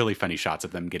had some really funny shots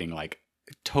of them getting like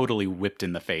totally whipped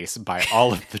in the face by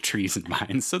all of the trees and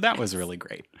vines. So that was really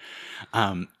great.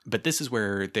 But this is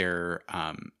where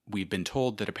we've been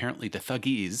told that apparently the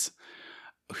Thuggees,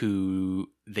 who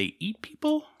they eat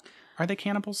people, are they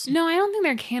cannibals? No, I don't think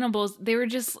they're cannibals. They were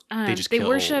just they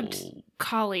worshipped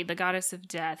Kali, the goddess of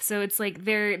death. So it's like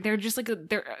they're just like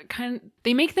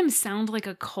they make them sound like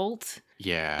a cult.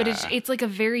 Yeah, but it's like a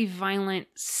very violent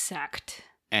sect.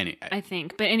 I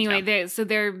think. But anyway,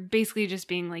 they're basically just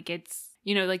being like, it's,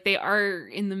 like they are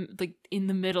in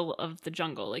the middle of the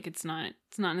jungle. Like it's not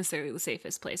necessarily the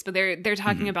safest place, but they're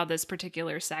talking about this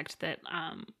particular sect that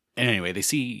and anyway, they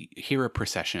hear a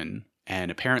procession, and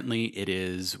apparently it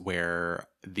is where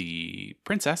the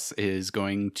princess is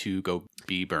going to go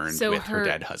be burned with her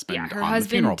dead husband. Yeah, her on husband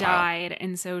the funeral died, pile.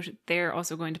 And so they're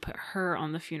also going to put her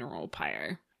on the funeral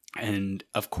pyre. And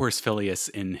of course, Phileas,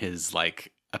 in his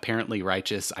like apparently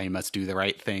righteous, I must do the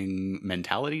right thing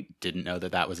mentality, didn't know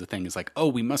that was a thing. Is like, oh,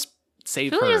 we must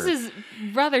save Phileas her. Is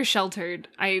rather sheltered.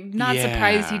 I'm not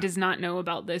surprised he does not know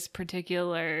about this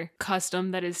particular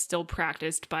custom that is still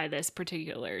practiced by this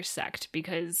particular sect,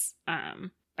 because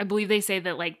I believe they say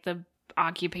that like the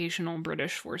occupational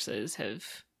British forces have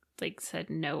like said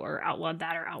no, or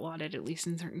outlawed it, at least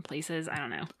in certain places. I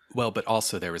don't know. Well, but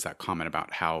also there was that comment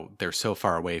about how they're so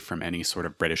far away from any sort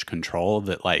of British control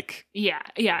that like... Yeah,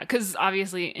 because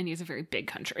obviously India's a very big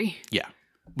country. Yeah,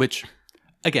 which...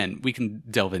 Again, we can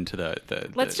delve into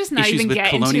the let's just not even get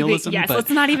colonialism. Into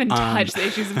let's not even touch the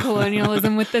issues of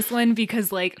colonialism with this one,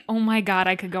 because like, oh my God,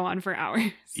 I could go on for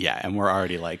hours. Yeah, and we're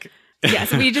already like...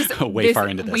 Yes, we just far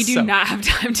into this. We do not have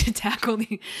time to tackle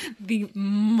the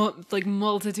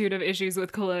multitude of issues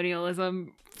with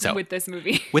colonialism with this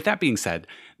movie. With that being said,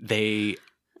 I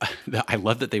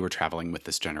love that they were traveling with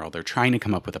this general. They're trying to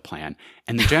come up with a plan,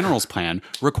 and the general's plan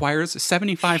requires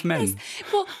 75 men. Yes.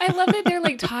 Well, I love that they're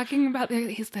like talking about. They're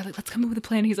like, let's come up with a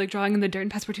plan. He's like drawing in the dirt,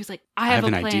 and Passepartout's like, I have a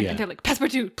plan, idea. And they're like,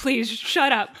 Passepartout, please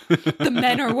shut up. The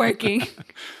men are working,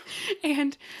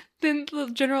 and then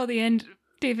the general at the end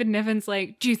David Niven's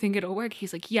like, do you think it'll work?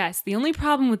 He's like, yes. The only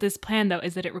problem with this plan, though,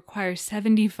 is that it requires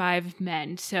 75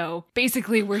 men. So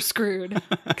basically, we're screwed.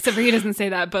 Except for he doesn't say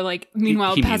that. But like,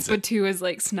 meanwhile, Passepartout is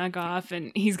like snuck off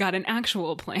and he's got an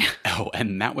actual plan. Oh,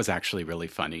 and that was actually really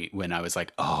funny when I was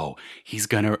like, oh, he's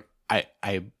going to...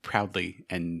 I proudly,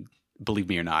 and believe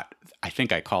me or not, I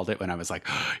think I called it when I was like,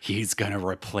 oh, he's going to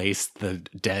replace the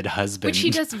dead husband. Which he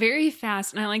does very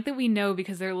fast. And I like that we know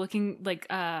because they're looking, like,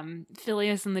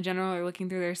 Phileas and the general are looking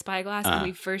through their spyglass. And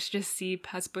we first just see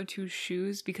Passepartout's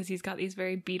shoes because he's got these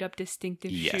very beat up,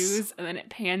 distinctive shoes. And then it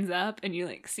pans up and you,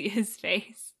 like, see his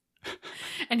face.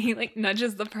 And he like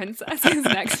nudges the princess who's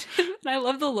next to him. And I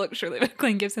love the look Shirley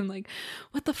MacLaine gives him, like,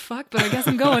 what the fuck? But I guess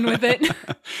I'm going with it.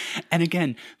 And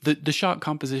again, the shot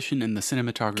composition and the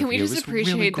cinematography, can we just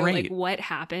appreciate really though, like, what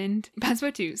happened?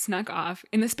 Passepartout snuck off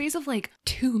in the space of like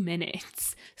 2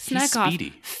 minutes. Snuck off,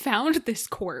 found this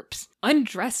corpse,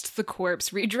 undressed the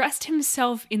corpse, redressed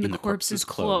himself in the corpse's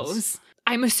clothes.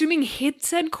 I'm assuming hid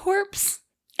said corpse.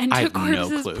 And took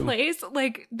Corpse's place?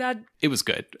 Like, that... It was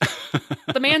good.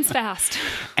 The man's fast.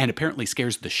 And apparently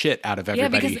scares the shit out of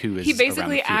everybody who is he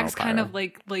basically around the acts kind of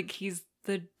like he's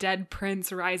the dead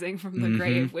prince rising from the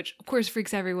grave, which, of course,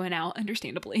 freaks everyone out,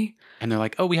 understandably. And they're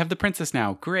like, oh, we have the princess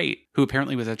now. Great. Who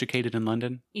apparently was educated in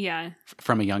London. Yeah.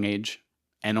 From a young age.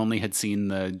 And only had seen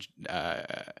the...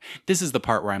 this is the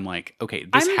part where I'm like, okay,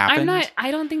 this happened.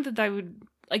 I don't think that would...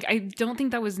 Like, I don't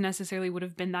think that was necessarily would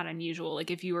have been that unusual.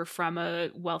 Like, if you were from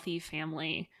a wealthy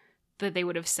family, that they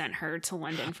would have sent her to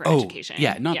London for education.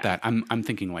 Yeah, not that. I'm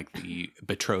thinking like the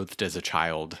betrothed as a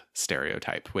child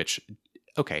stereotype, which,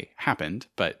 okay, happened,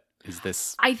 but is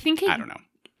this... I don't know.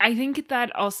 I think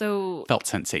that also... felt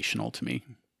sensational to me.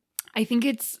 I think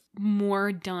it's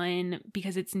more done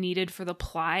because it's needed for the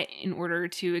plot in order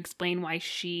to explain why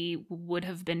she would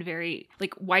have been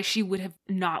why she would have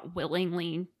not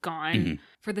willingly gone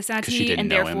for the Satie,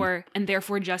 and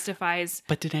therefore justifies.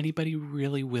 But did anybody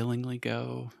really willingly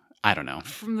go? I don't know.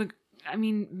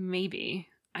 Maybe.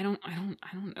 I don't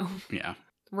know. Yeah.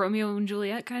 Romeo and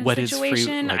Juliet kind of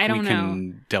situation. I don't know. We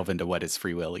can delve into what is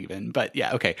free will even, but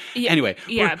yeah, okay. Yeah, anyway.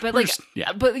 Yeah,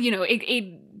 but you know,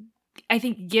 it I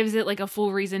think gives it like a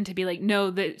full reason to be like,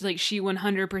 no, that like she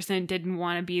 100% didn't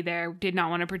want to be there, did not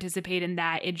want to participate in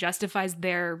that. It justifies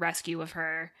their rescue of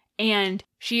her. And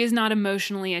she is not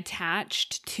emotionally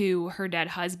attached to her dead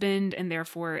husband, and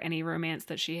therefore any romance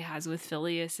that she has with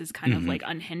Phileas is kind of like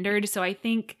unhindered. So I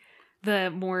think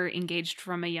the more engaged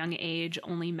from a young age,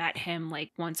 only met him like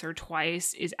once or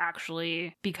twice is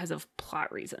actually because of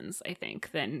plot reasons, I think,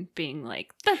 than being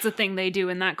like, that's a thing they do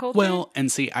in that culture. Well,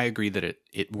 and see, I agree that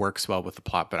it works well with the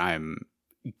plot, but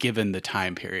given the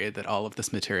time period that all of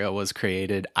this material was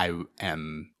created, I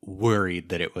am worried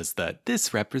that it was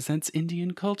this represents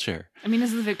Indian culture. I mean, this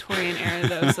is the Victorian era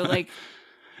though, so like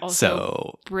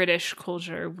also British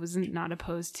culture was not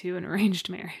opposed to an arranged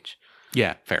marriage.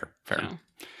 Yeah, fair. So.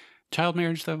 Child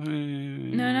marriage, though?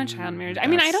 No, not child marriage. I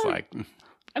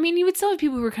mean, you would still have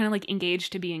people who were kind of like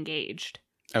engaged to be engaged.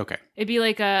 Okay. It'd be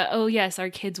like, oh yes, our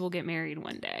kids will get married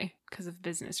one day because of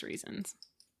business reasons.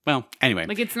 Well, anyway.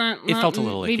 Like it felt a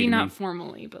little maybe not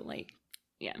formally, but like,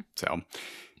 yeah. So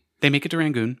they make it to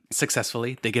Rangoon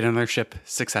successfully. They get on their ship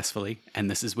successfully.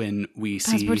 And this is when we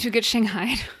see... Passepartout get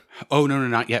shanghaied. Oh, no,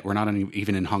 not yet. We're not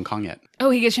even in Hong Kong yet. Oh,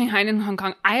 he gets shanghaied in Hong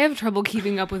Kong. I have trouble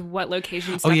keeping up with what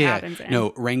location stuff happens in.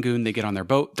 No, Rangoon, they get on their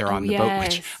boat. They're on the boat,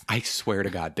 which I swear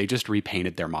to God, they just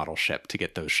repainted their model ship to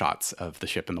get those shots of the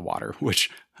ship in the water,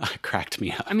 which cracked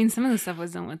me up. I mean, some of the stuff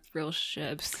was done with real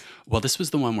ships. Well, this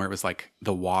was the one where it was like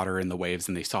the water and the waves,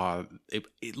 and they saw, it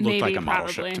looked like a model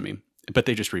ship to me. But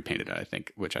they just repainted it, I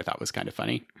think, which I thought was kind of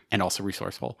funny and also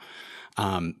resourceful.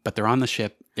 But they're on the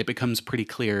ship. It becomes pretty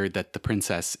clear that the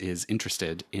princess is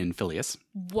interested in Phileas.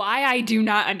 Why, I do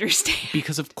not understand.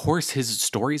 Because, of course, his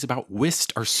stories about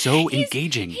whist are so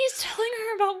engaging. He's telling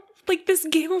her about, like, this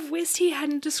game of whist he had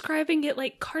and describing it,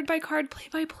 like, card by card, play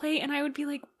by play. And I would be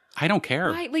like... I don't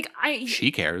care. Why?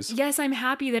 She cares. Yes, I'm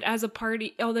happy that as a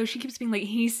party... Although she keeps being like,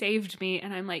 he saved me.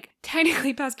 And I'm like,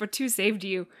 technically, Passepartout saved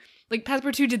you. Like,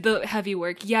 Passepartout did the heavy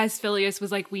work. Yes, Phileas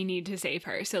was like, we need to save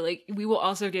her. So, like, we will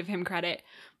also give him credit.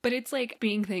 But it's like,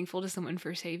 being thankful to someone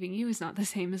for saving you is not the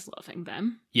same as loving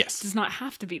them. Yes. It does not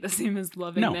have to be the same as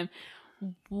loving them.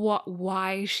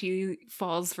 Why she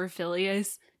falls for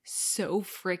Phileas so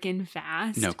freaking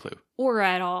fast? No clue. Or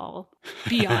at all.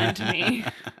 Beyond me.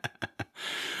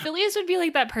 Phileas would be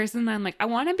like that person that I'm like, I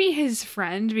want to be his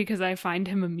friend because I find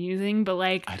him amusing, but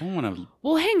like, I don't want to.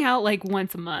 We'll hang out like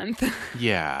once a month.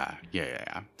 Yeah.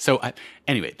 So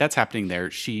anyway, that's happening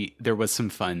there. There was some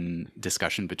fun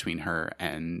discussion between her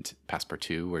and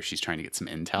Passepartout where she's trying to get some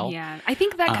intel. Yeah, I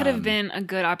think that could have been a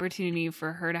good opportunity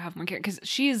for her to have more character because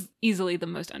she is easily the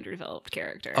most underdeveloped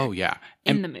character. Oh yeah,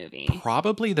 in the movie,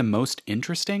 probably the most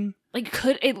interesting. Like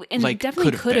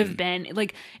definitely could have been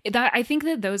like that. I think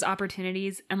that those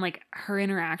opportunities and like her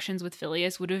interactions with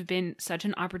Phileas would have been such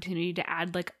an opportunity to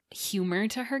add like humor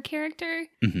to her character,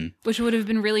 which would have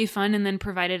been really fun, and then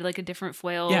provided like a different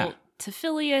foil to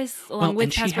Phileas along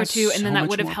with Passepartout, and then that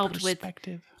would have helped with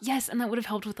and that would have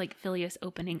helped with like Phileas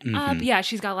opening up. Yeah,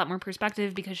 she's got a lot more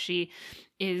perspective because she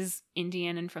is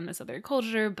Indian and from this other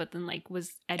culture, but then like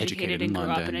was educated and grew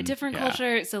up in a different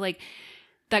culture. So like.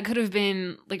 That could have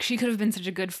been like she could have been such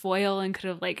a good foil and could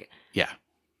have like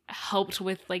helped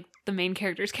with like the main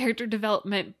character's character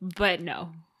development, but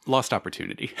no, lost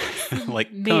opportunity,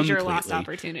 like major lost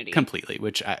opportunity completely.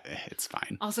 Which it's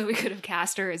fine. Also, we could have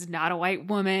cast her as not a white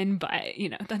woman, but you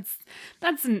know that's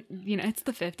it's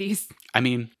the 50s. I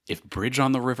mean, if Bridge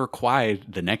on the River Kwai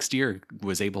the next year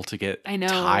was able to get no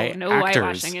actors,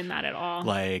 whitewashing in that at all.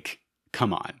 Like,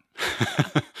 come on.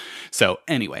 So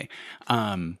anyway,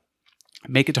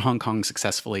 make it to Hong Kong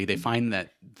successfully. They find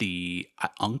that the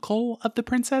uncle of the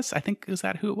princess, I think, is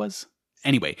that who it was?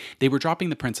 Anyway, they were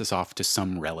dropping the princess off to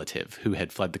some relative who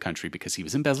had fled the country because he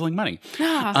was embezzling money.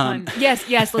 Fun.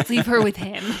 Yes, let's leave her with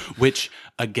him. Which,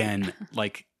 again,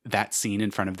 like that scene in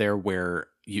front of there where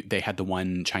they had the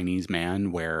one Chinese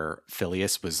man where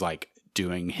Phileas was like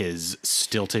doing his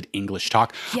stilted English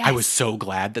talk. Yes. I was so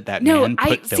glad that man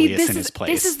put Phileas in his place.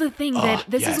 This is the thing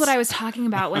this is what I was talking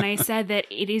about when I said that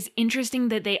it is interesting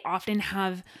that they often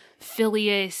have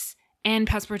Phileas and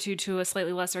Passepartout to a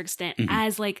slightly lesser extent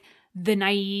as like the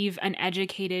naive,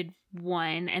 uneducated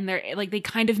one, and they're like they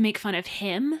kind of make fun of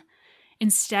him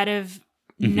instead of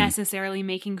necessarily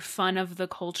making fun of the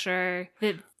culture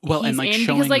that he's and like in,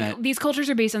 showing because like that, these cultures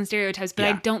are based on stereotypes, but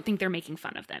I don't think they're making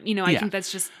fun of them. You know, I think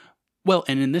that's just. Well,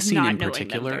 and in this scene in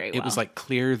particular, it was like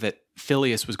clear that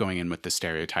Phileas was going in with this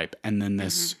stereotype, and then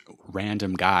this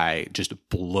random guy just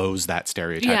blows that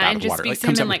stereotype out of the water. Like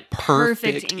comes up with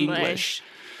perfect English.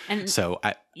 And so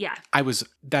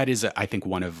that is I think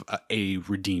one of a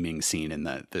redeeming scene in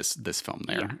this film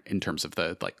there in terms of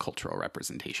the like cultural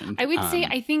representation. I would say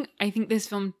I think this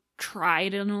film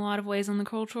tried in a lot of ways on the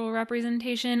cultural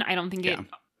representation. I don't think it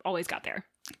always got there.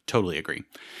 Totally agree.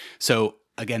 So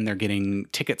again, they're getting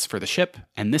tickets for the ship,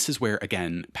 and this is where,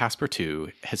 again,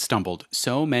 Passepartout has stumbled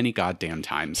so many goddamn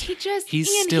times. He's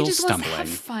still stumbling.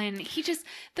 Wants to have fun.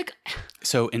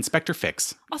 So Inspector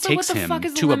Fix also, takes what the him fuck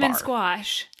is to a a lemon bar.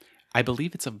 Squash? I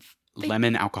believe it's a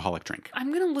lemon alcoholic drink.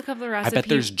 I'm gonna look up the recipe. I bet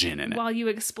there's gin in it. While you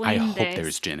explain this. I hope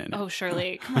there's gin in it. Oh,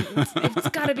 surely. Come on. It's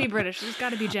got to be British. There's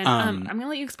got to be gin. I'm gonna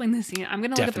let you explain this scene. I'm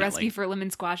gonna look at the recipe for lemon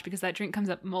squash because that drink comes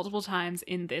up multiple times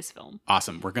in this film.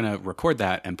 Awesome. We're gonna record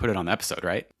that and put it on the episode,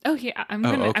 right? Oh yeah. I'm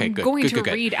going to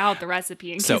read out the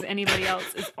recipe in case anybody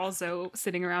else is also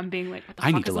sitting around being like, "What the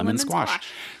fuck I need is a lemon squash?"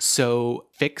 So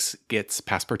Fix gets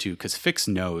Passepartout because Fix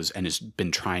knows and has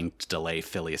been trying to delay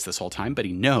Phileas this whole time, but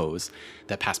he knows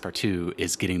that Passepartout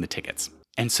is getting the tickets.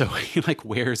 And so he like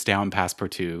wears down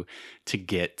Passepartout to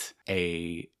get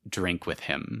a drink with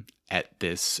him at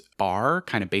this bar,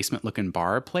 kind of basement looking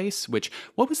bar place,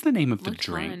 what was the name of the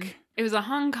drink? Fun. It was a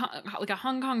Hong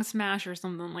Kong smash or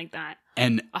something like that.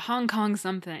 And a Hong Kong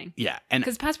something. Yeah. And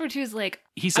because Passepartout's like,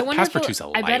 Passepartout's a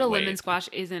lightweight. I bet a lemon squash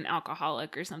isn't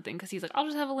alcoholic or something. Because he's like, I'll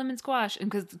just have a lemon squash. And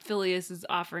because Phileas is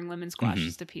offering lemon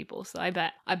squashes to people. So I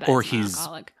bet or it's not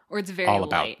alcoholic. Or it's very all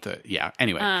light. About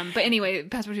anyway. But anyway,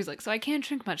 Passepartout's like, so I can't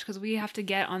drink much because we have to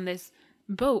get on this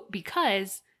boat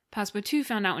because Passepartout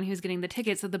found out when he was getting the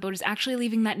tickets that the boat is actually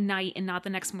leaving that night and not the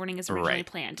next morning as originally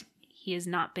planned. He has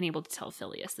not been able to tell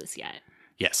Phileas this yet.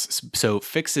 Yes. So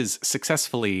Fix is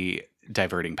successfully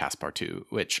diverting Passepartout,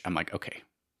 which I'm like, okay,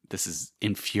 this is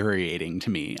infuriating to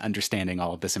me, understanding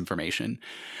all of this information.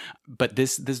 But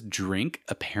this drink,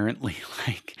 apparently,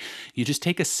 like, you just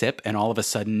take a sip and all of a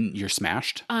sudden you're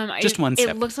smashed. Just one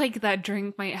sip. It looks like that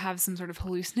drink might have some sort of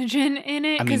hallucinogen in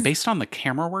it. I mean, based on the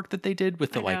camera work that they did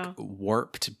with the like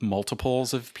warped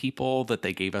multiples of people that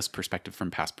they gave us perspective from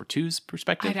Passepartout's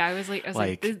perspective. I was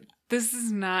like, this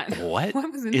is not what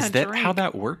was in is that that drink. How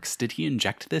that works? Did he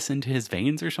inject this into his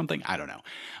veins or something? I don't know.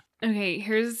 Okay,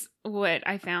 here's what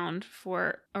I found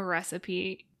for a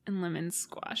recipe in lemon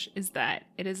squash is that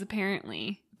it is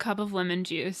apparently a cup of lemon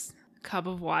juice, cup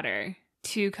of water,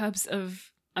 2 cups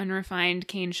of unrefined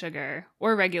cane sugar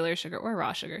or regular sugar or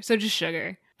raw sugar. So just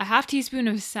sugar, a half teaspoon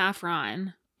of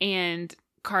saffron, and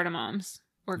cardamoms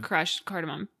or crushed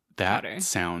cardamom powder. That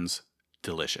sounds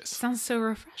delicious. Sounds so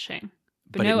refreshing.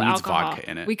 But no it needs alcohol. vodka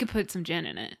in it. We could put some gin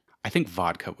in it. I think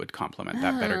vodka would complement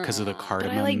that better because of the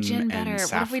cardamom. But I like gin better.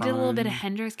 Saffron. What if we did a little bit of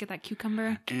Hendrix, get that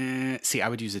cucumber? See, I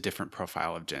would use a different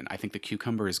profile of gin. I think the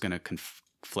cucumber is going to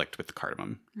conflict with the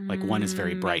cardamom. Like one is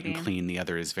very bright and clean. The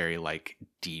other is very like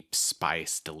deep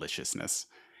spice deliciousness.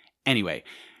 Anyway,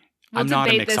 I'm not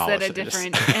a mixologist. At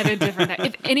a different time.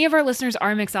 If any of our listeners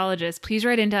are mixologists, please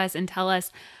write into us and tell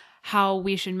us how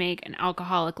we should make an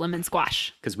alcoholic lemon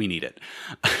squash. Because we need it.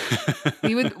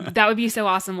 That would be so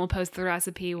awesome. We'll post the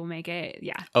recipe. We'll make it.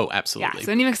 Yeah. Oh, absolutely. Yeah.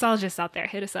 So any mixologists out there,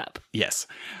 hit us up. Yes.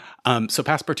 So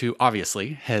Passepartout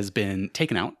obviously has been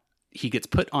taken out. He gets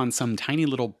put on some tiny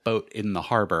little boat in the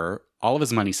harbor. All of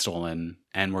his money stolen.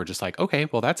 And we're just like, okay,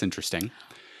 well, that's interesting.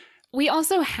 We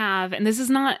also have, and this is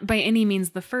not by any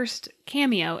means the first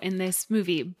cameo in this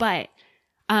movie, but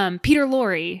Peter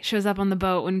Lorre shows up on the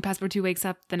boat when Passepartout wakes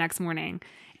up the next morning.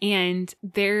 And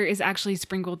there is actually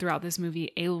sprinkled throughout this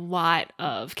movie a lot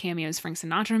of cameos. Frank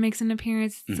Sinatra makes an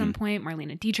appearance at some point.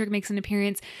 Marlene Dietrich makes an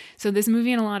appearance. So this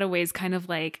movie in a lot of ways kind of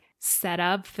like set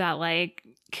up that like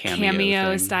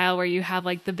cameo style where you have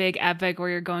like the big epic where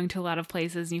you're going to a lot of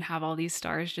places and you have all these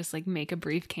stars just like make a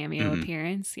brief cameo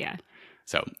appearance. Yeah.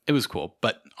 So it was cool.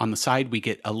 But on the side, we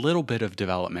get a little bit of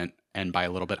development. And by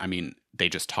a little bit, I mean, they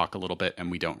just talk a little bit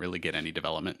and we don't really get any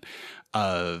development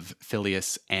of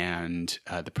Phileas and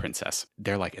the princess.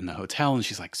 They're like in the hotel and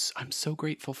she's like, I'm so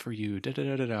grateful for you,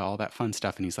 all that fun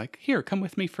stuff. And he's like, here, come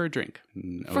with me for a drink.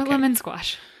 For lemon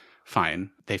squash.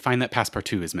 Fine. They find that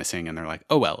Passepartout is missing and they're like,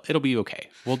 oh, well, it'll be okay.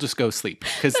 We'll just go sleep.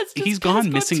 Because he's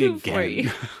gone missing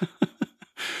again.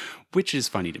 Which is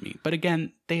funny to me. But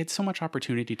again, they had so much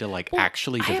opportunity to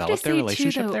actually develop their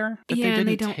relationship there that they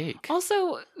didn't take.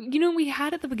 Also, we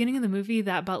had at the beginning of the movie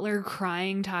that butler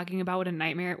crying, talking about what a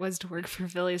nightmare it was to work for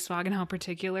Phileas Fogg and how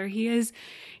particular he is.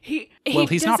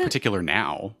 He's not particular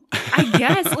now. I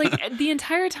guess, the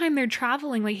entire time they're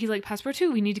traveling, he's like,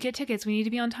 Passepartout, we need to get tickets. We need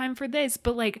to be on time for this.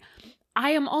 But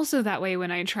I am also that way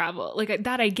when I travel.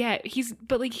 That I get.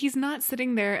 He's not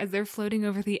sitting there as they're floating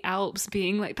over the Alps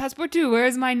being like, Passepartout,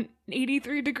 where's my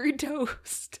 83-degree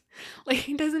toast?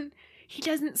 He doesn't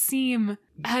seem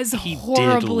as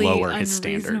horribly did lower his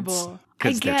unreasonable. Standards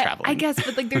because they're traveling. I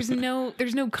guess, but there's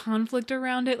no conflict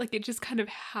around it. It just kind of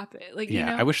happened.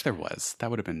 I wish there was. That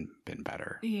would have been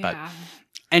better. Yeah. But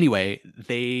anyway,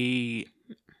 they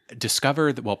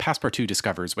discover that,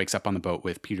 Passepartout wakes up on the boat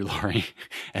with Peter Lorre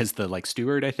as the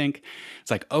steward, I think.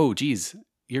 It's like, oh, geez,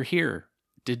 you're here.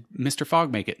 Did Mr.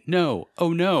 Fogg make it? No.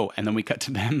 Oh, no. And then we cut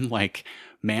to them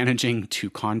managing to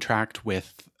contract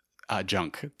with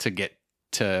junk to get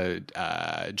to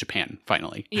Japan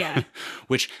finally. Yeah.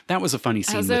 Which that was a funny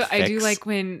scene. Also, I do like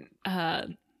when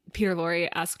Peter Lorre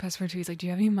asks Passepartout, he's like, do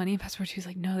you have any money? Passepartout's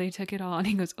like, no, they took it all. And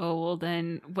he goes, oh, well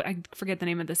then, I forget the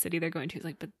name of the city they're going to. He's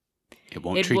like, but it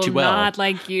won't treat you well. It will not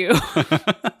like you.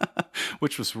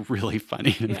 Which was really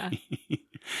funny to me.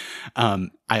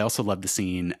 I also love the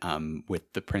scene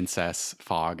with the princess,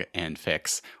 Fogg, and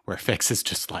Fix, where Fix is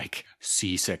just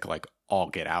seasick, all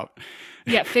get out.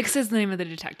 Yeah, Fix is the name of the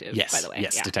detective, yes, by the way.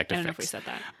 Yes, yeah, Detective Fix. I don't know if we said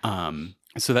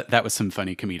that. So that was some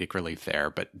funny comedic relief there,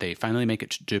 but they finally make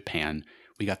it to Japan.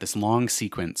 We got this long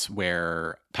sequence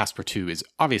where Passepartout is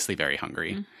obviously very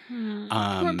hungry. Mm-hmm.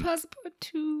 Poor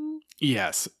Passepartout.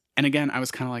 Yes. And again, I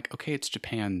was kind of like, okay, it's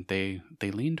Japan. They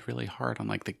leaned really hard on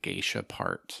the geisha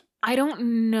part. I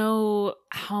don't know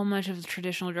how much of the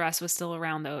traditional dress was still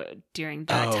around though during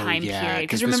that time period.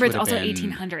 Because remember, it's also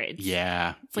 1800s.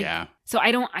 Yeah, yeah. So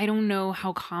I don't know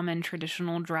how common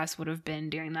traditional dress would have been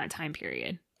during that time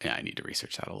period. Yeah, I need to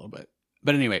research that a little bit.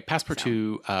 But anyway,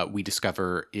 Passepartout, we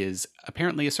discover, is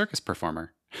apparently a circus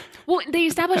performer. Well, they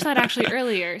established that actually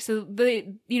earlier. So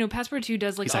Passepartout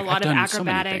does a lot of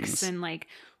acrobatics and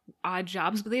odd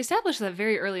jobs, but they established that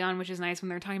very early on, which is nice when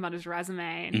they're talking about his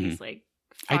resume. And he's like,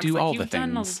 I do all the things.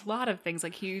 You've done a lot of things.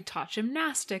 He taught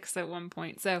gymnastics at one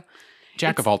point. So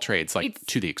jack of all trades,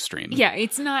 to the extreme. Yeah,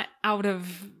 it's not out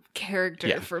of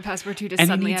character for Passepartout to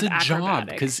suddenly have acrobatics. And he needs a job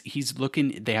because he's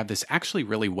looking. They have this actually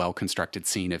really well constructed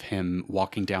scene of him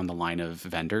walking down the line of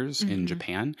vendors in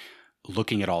Japan,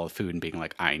 looking at all the food and being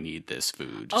like, I need this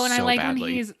food. Oh, and so I like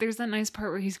badly. when there's that nice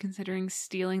part where he's considering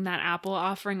stealing that apple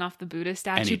offering off the Buddha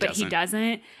statue, but he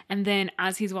doesn't. And then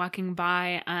as he's walking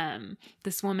by,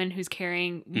 this woman who's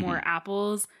carrying more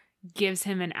apples gives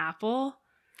him an apple.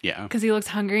 Yeah. Because he looks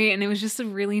hungry, and it was just a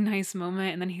really nice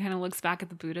moment. And then he kind of looks back at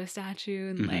the Buddha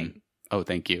statue and oh,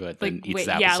 thank you. And then eats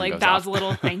the yeah, apples and goes bows off. a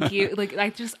little thank you.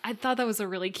 I thought that was a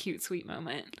really cute, sweet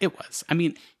moment. It was. I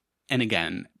mean, And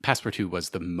again, Passepartout was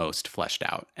the most fleshed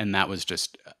out. And that was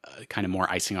just kind of more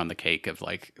icing on the cake of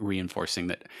like reinforcing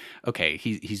that, okay,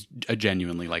 he's a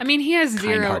genuinely like, I mean, he has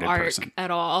zero arc person.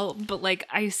 At all, but like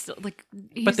I still like.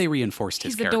 But they reinforced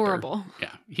his character. He's adorable.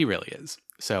 Yeah, he really is.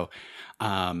 So,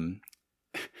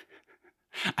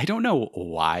 I don't know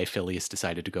why Phileas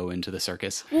decided to go into the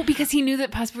circus. Well, because he knew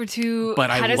that Passepartout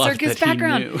had a loved circus that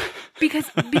background. He knew.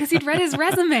 because he'd read his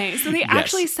resume, so they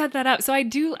actually set that up. So I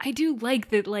do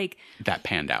like that, like that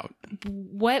panned out.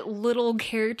 What little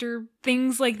character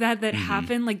things like that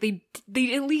happen, like they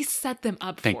at least set them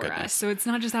up Thank for goodness. us, so it's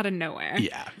not just out of nowhere.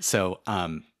 Yeah. So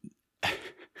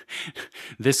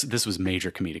This was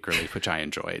major comedic relief, which I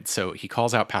enjoyed. So he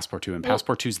calls out Passepartout, and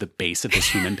Passepartout's the base of this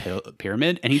human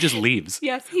pyramid, and he just leaves.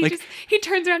 Yes, he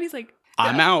turns around, he's like,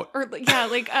 I'm out. Or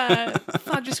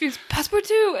Fogg just screams,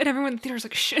 Passepartout, and everyone in the theater's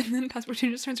like, shit, and then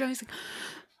Passepartout just turns around, he's like,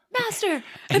 Master!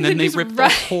 And then they rip the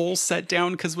whole set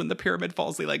down, because when the pyramid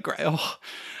falls, they like, I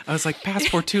was like,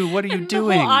 Passepartout, what are you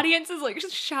doing? The whole audience is like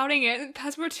just shouting it, and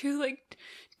Passepartout like,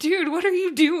 dude, what are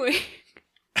you doing?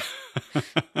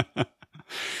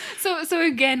 So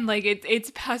again, like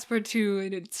it's Passepartout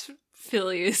and it's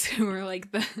Phileas who are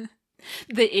like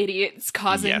the idiots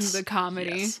causing the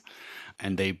comedy. Yes.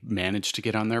 And they manage to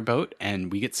get on their boat,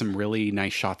 and we get some really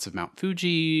nice shots of Mount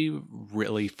Fuji.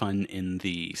 Really fun in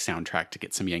the soundtrack to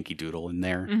get some Yankee Doodle in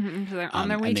there. Mm-hmm. So they're on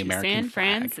their way to San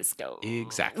Francisco.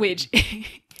 Exactly. Which,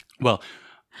 well,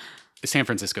 San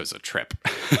Francisco's a trip.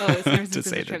 Oh, San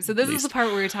Francisco's a trip. So this is the part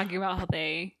where we're talking about how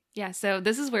they. Yeah, so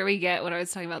this is where we get what I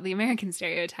was talking about, the American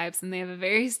stereotypes, and they have a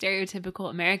very stereotypical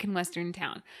American Western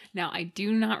town. Now, I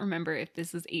do not remember if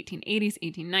this is 1880s,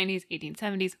 1890s,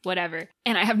 1870s, whatever,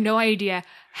 and I have no idea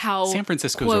how San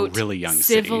Francisco's quote, a really young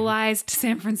civilized city.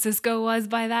 San Francisco was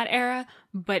by that era,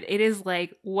 but it is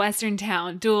like Western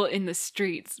town, duel in the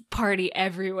streets, party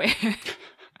everywhere.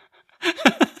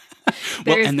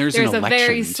 There's a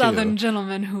very southern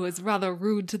gentleman who is rather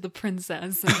rude to the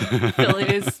princess, and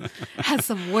Phileas has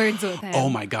some words with him. Oh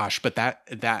my gosh, but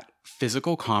that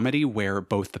physical comedy where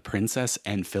both the princess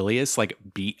and Phileas like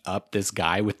beat up this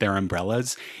guy with their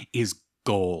umbrellas is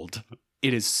gold.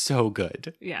 It is so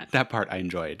good. Yeah. That part I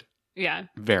enjoyed. Yeah.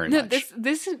 Very much.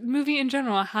 This movie in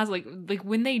general has like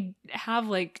when they have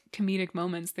like comedic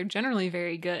moments, they're generally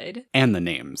very good. And the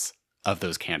names of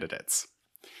those candidates.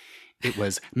 It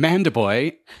was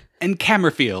Mandaboy and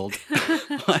Cammerfield.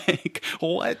 Like,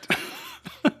 what?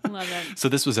 Love it. So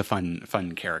this was a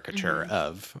fun caricature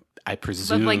of, I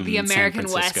presume, like the American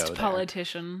West there,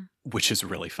 politician. Which is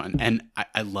really fun. And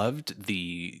I loved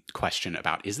the question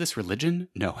about, is this religion?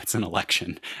 No, it's an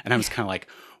election. And I was kind of like,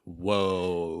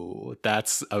 whoa,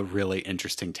 that's a really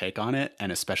interesting take on it.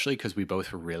 And especially because we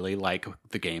both really like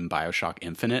the game BioShock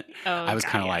Infinite. Oh, I was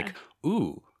kind of like,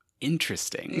 ooh,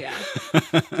 interesting. Yeah.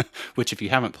 Which if you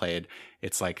haven't played,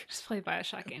 it's like, just play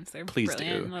BioShock games. They're please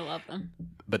brilliant. do. I love them.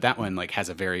 But that one like has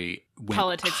a very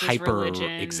politics, hyper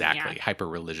religion, exactly hyper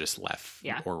religious left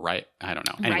or right. I don't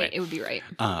know. Anyway, right, it would be right.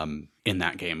 In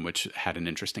that game, which had an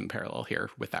interesting parallel here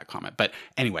with that comment. But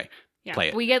anyway. Yeah, play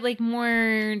it. We get like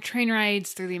more train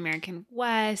rides through the American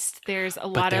West. There's a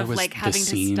lot of like having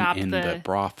to stop in the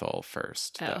brothel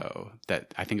first, though.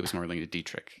 That I think it was Marlene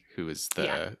Dietrich who was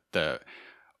the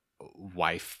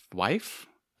wife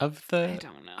of the. I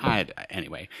don't know.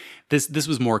 Anyway, this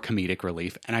was more comedic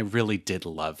relief, and I really did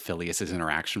love Phileas's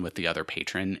interaction with the other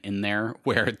patron in there,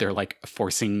 where they're like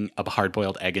forcing a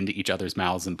hard-boiled egg into each other's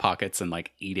mouths and pockets, and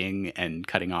like eating and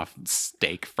cutting off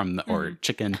steak from or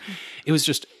chicken. It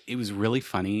was really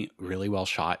funny, really well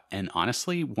shot, and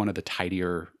honestly, one of the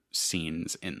tidier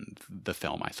scenes in the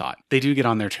film. I thought they do get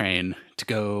on their train to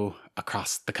go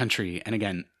across the country, and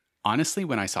again, honestly,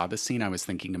 when I saw this scene, I was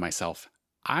thinking to myself,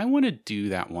 I want to do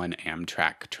that one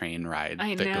Amtrak train ride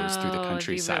that goes through the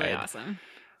countryside. It'd be really awesome.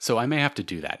 So I may have to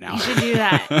do that now. You should do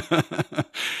that.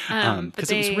 Because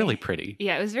it was really pretty.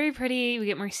 Yeah, it was very pretty. We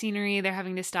get more scenery. They're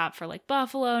having to stop for like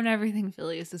Buffalo and everything.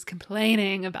 Phileas is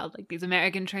complaining about like these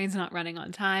American trains not running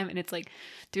on time. And it's like,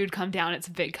 dude, come down. It's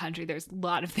a big country. There's a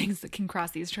lot of things that can cross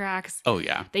these tracks. Oh,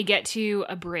 yeah. They get to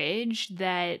a bridge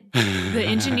that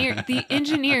the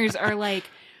engineers are like,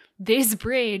 this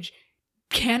bridge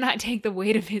cannot take the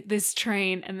weight of this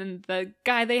train. And then the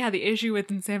guy they had the issue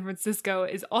with in San Francisco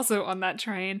is also on that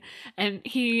train. And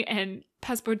he and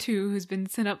Passepartout, who's been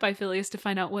sent up by Phileas to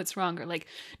find out what's wrong, are like,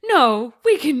 no,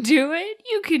 we can do it.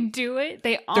 You can do it.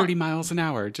 30 miles an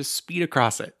hour. Just speed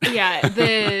across it. Yeah,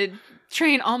 the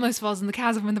train almost falls in the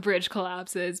chasm when the bridge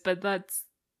collapses, but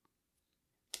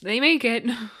they make it.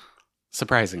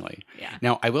 Surprisingly. Yeah.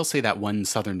 Now, I will say that one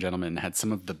Southern gentleman had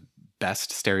some of the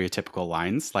best stereotypical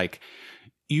lines. Like,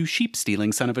 you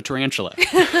sheep-stealing son of a tarantula.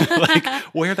 Like,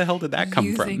 where the hell did that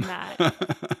come from?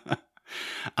 That.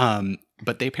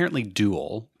 But they apparently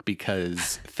duel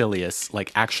because Phileas,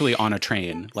 like, actually on a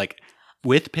train, like,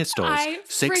 with pistols,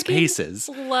 6 paces.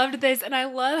 Loved this. And I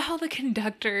love how the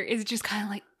conductor is just kind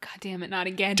of like, God damn it, not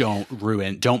again. Don't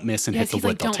miss and hit the wood.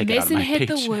 Like, They'll take it out of my paycheck.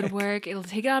 Don't miss and hit the woodwork. It'll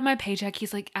take it out of my paycheck.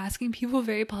 He's like asking people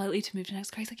very politely to move to the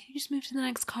next car. He's like, can you just move to the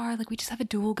next car? Like, we just have a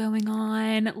duel going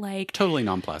on. Like, totally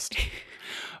nonplussed.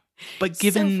 But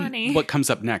given what comes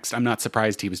up next, I'm not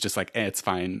surprised he was just like, it's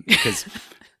fine. Because,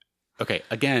 okay,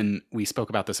 again, we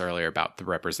spoke about this earlier about the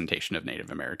representation of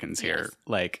Native Americans here. Yes.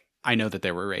 Like, I know that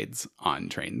there were raids on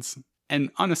trains. And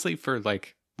honestly, for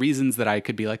like reasons that I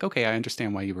could be like, okay, I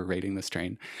understand why you were raiding this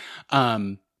train.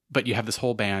 But you have this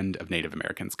whole band of Native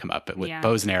Americans come up with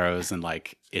bows and arrows, and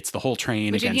like it's the whole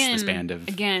train against this band of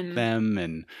them.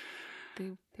 And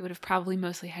they would have probably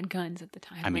mostly had guns at the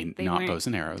time. I mean, not bows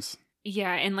and arrows.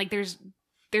 Yeah, and like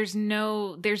there's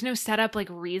no setup like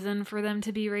reason for them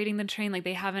to be raiding the train. Like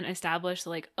they haven't established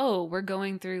like, oh, we're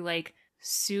going through like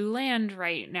Sioux land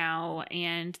right now,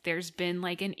 and there's been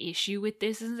like an issue with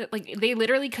this. Like they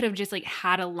literally could have just like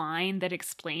had a line that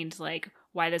explained like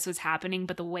why this was happening,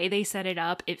 but the way they set it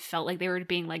up, it felt like they were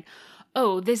being like,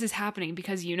 oh, this is happening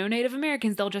because Native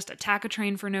Americans, they'll just attack a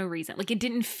train for no reason. Like it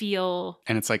didn't feel,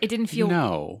 and it's like, it didn't feel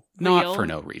real. Not for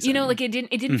no reason. Like it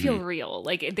didn't feel real.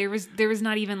 Like there was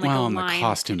not even like a line. Well, and the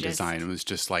costume design was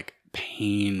just like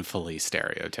painfully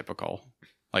stereotypical,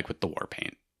 like with the war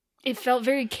paint. It felt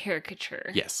very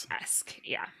caricature-esque. Yes.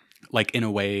 Yeah. Like in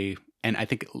a way, and I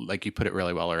think like you put it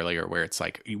really well earlier, where it's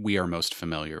like we are most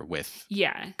familiar with.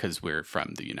 Yeah. Because we're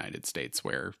from the United States,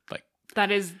 where like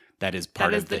that is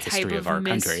part of the history of our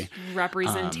country.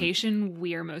 Representation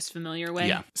we are most familiar with.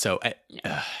 Yeah. So it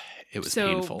was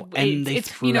painful. And they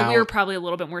threw out, we were probably a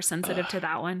little bit more sensitive to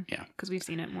that one. Yeah. Because we've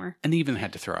seen it more. And they even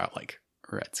had to throw out like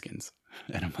Redskins.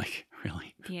 And I'm like,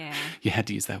 really? Yeah. You had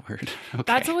to use that word? Okay.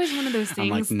 That's always one of those things.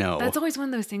 I'm like, no. That's always one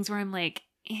of those things where I'm like,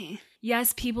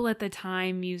 yes, people at the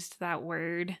time used that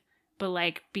word, but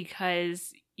like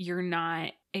because you're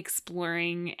not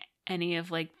exploring any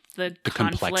of like the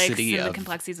complexity and the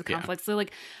complexities of conflict. So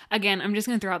like, again, I'm just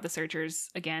going to throw out The Searchers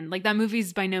again. Like that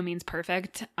movie's by no means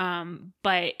perfect,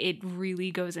 but it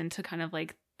really goes into kind of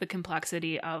like the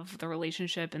complexity of the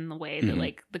relationship and the way that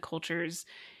like the cultures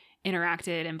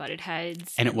interacted and butted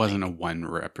heads. And it wasn't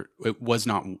it was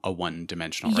not a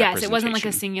one-dimensional representation. Yes, it wasn't like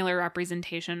a singular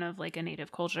representation of like a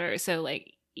native culture. So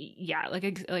like, yeah, like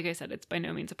I said, it's by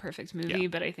no means a perfect movie,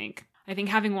 but I think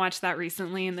having watched that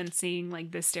recently and then seeing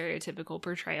like this stereotypical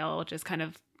portrayal just kind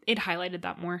of, it highlighted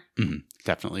that more. Mm-hmm.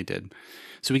 Definitely did.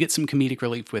 So we get some comedic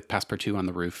relief with Passepartout on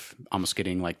the roof, almost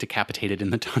getting like decapitated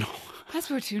in the tunnel.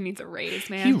 Passepartout needs a raise,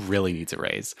 man. He really needs a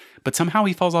raise. But somehow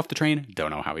he falls off the train. Don't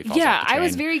know how he falls off the train. Yeah, I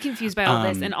was very confused by all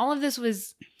this. And all of this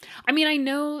was, I mean, I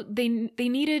know they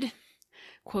needed,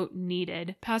 quote,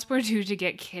 needed Passepartout to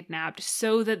get kidnapped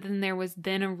so that then there was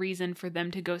then a reason for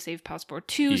them to go save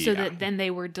Passepartout so that then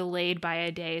they were delayed by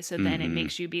a day. So then it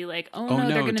makes you be like, oh no,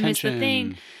 they're going to miss the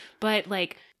thing. But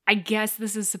like, I guess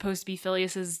this is supposed to be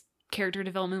Phileas's character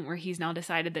development where he's now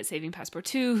decided that saving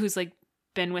Passepartout, who's like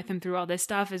been with him through all this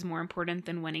stuff, is more important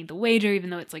than winning the wager,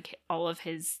 even though it's like all of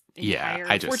his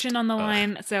entire fortune on the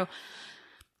line. So,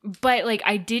 but like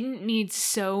I didn't need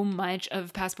so much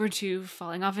of Passepartout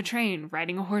falling off a train,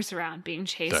 riding a horse around, being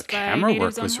chased by natives on horses. The camera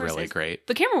work was really great.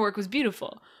 The camera work was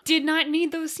beautiful. Did not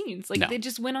need those scenes. Like they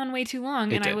just went on way too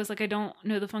long, and I was like, I don't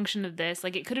know the function of this.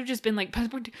 Like it could have just been like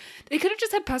Passepartout. They could have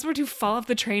just had Passepartout fall off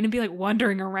the train and be like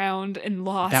wandering around and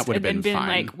lost. That would have been fine.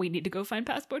 Like, we need to go find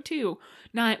Passepartout.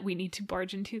 Not we need to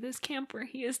barge into this camp where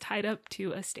he is tied up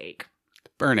to a stake.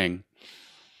 Burning.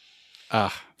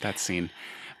 That scene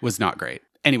was not great.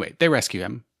 Anyway, they rescue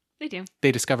him. They do.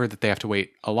 They discover that they have to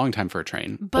wait a long time for a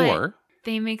train. But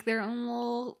they make their own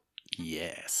little...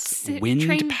 Yes.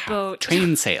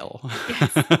 Train sail.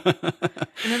 Yes.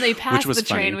 And then they pass the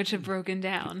train, which had broken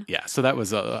down. Yeah. So that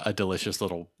was a delicious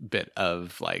little bit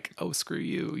of like, oh, screw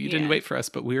you. You didn't wait for us,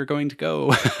 but we are going to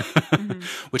go.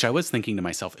 Which I was thinking to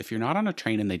myself, if you're not on a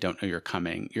train and they don't know you're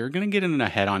coming, you're going to get in a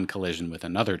head-on collision with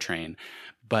another train.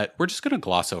 But we're just going to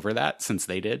gloss over that since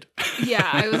they did. Yeah,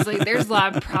 I was like, there's a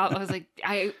lot of I was like,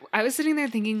 I was sitting there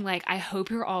thinking like, I hope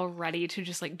you're all ready to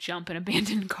just like jump an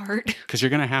abandoned cart. Because you're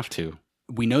going to have to.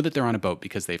 We know that they're on a boat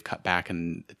because they've cut back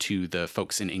to the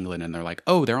folks in England and they're like,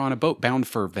 oh, they're on a boat bound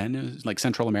for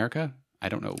Central America. I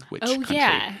don't know which country.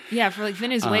 Yeah, for like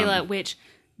Venezuela, which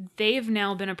they've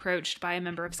now been approached by a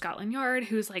member of Scotland Yard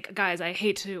who's like, guys, I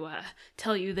hate to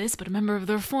tell you this, but a member of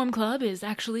the Reform Club is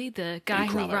actually the guy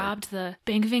who robbed the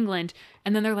Bank of England.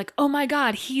 And then they're like, oh my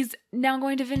God, he's now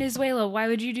going to Venezuela. Why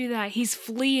would you do that? He's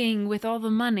fleeing with all the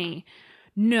money.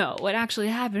 No, what actually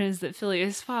happened is that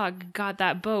Phileas Fogg got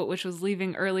that boat, which was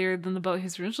leaving earlier than the boat he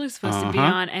was originally supposed to be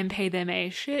on, and paid them a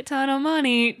shit ton of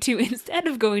money to, instead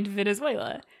of going to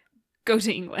Venezuela, go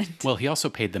to England. Well, he also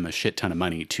paid them a shit ton of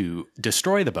money to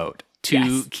destroy the boat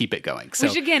to keep it going. So.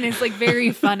 Which again is like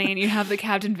very funny, and you have the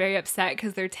captain very upset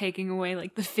because they're taking away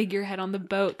like the figurehead on the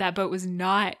boat. That boat was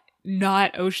not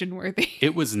ocean worthy.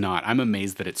 It was not. I'm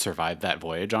amazed that it survived that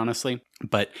voyage, honestly.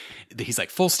 But he's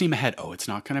like, full steam ahead. Oh, it's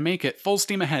not going to make it. Full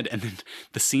steam ahead. And then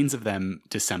the scenes of them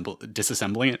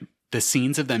disassembling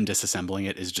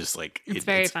it is just like it's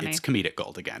very funny. It's comedic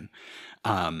gold again.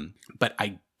 But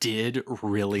I did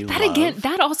really that love... again.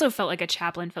 That also felt like a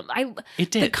Chaplin film. It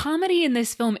did. The comedy in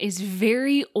this film is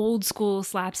very old school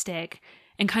slapstick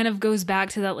and kind of goes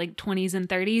back to that like 20s and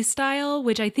 30s style,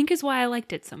 which I think is why I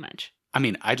liked it so much. I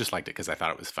mean, I just liked it because I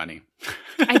thought it was funny.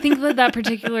 I think that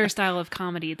particular style of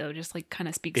comedy, though, just like kind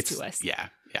of speaks to us. Yeah.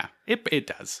 It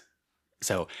does.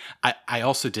 So I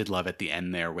also did love at the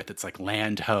end there with it's like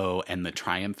land ho and the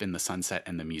triumph in the sunset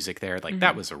and the music there. Like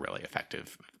that was a really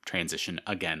effective transition.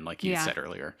 Again, like you said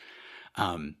earlier.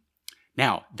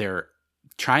 Now they're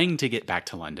trying to get back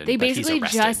to London. They basically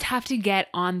just have to get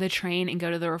on the train and go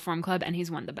to the Reform Club, and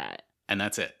he's won the bet. And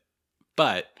that's it.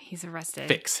 But he's arrested.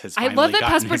 Fix has I love that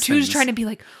Passepartout's trying to be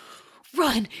like,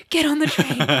 run, get on the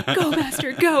train, go,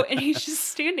 master, go. And he's just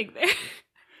standing there.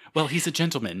 Well, he's a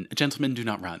gentleman. Gentlemen do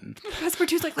not run.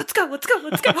 Passepartout's like, let's go.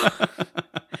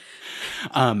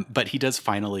 But he does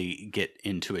finally get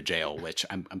into a jail, which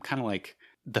I'm kind of like,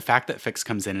 the fact that Fix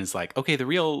comes in and is like, okay, the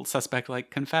real suspect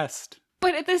like confessed.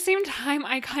 But at the same time,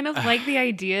 I kind of like the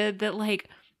idea that like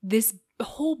this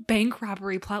whole bank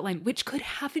robbery plotline, which could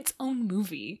have its own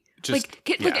movie.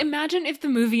 Imagine if the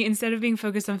movie, instead of being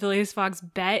focused on Phileas Fogg's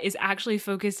bet, is actually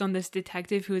focused on this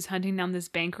detective who is hunting down this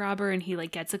bank robber, and he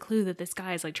like gets a clue that this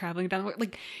guy is like traveling down the road.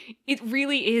 Like, it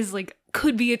really is like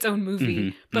could be its own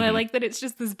movie. I like that it's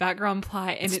just this background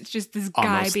plot, and it's just this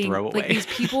guy being like these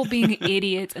people being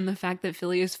idiots, and the fact that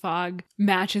Phileas Fogg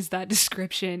matches that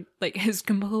description like has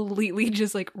completely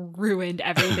just like ruined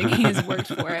everything he has worked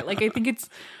for. Like, I think it's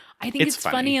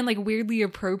funny and like weirdly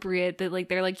appropriate that like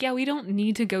they're like, yeah, we don't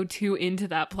need to go too into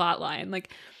that plot line.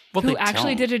 Like, who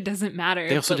actually did it doesn't matter.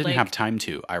 They also didn't have time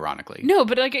to, ironically. No,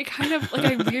 but like it kind of like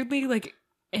I weirdly like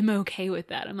am okay with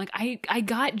that. I'm like, I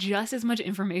got just as much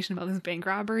information about this bank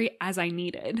robbery as I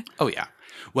needed. Oh yeah.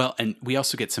 Well, and we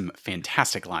also get some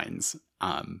fantastic lines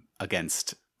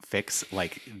against Fix,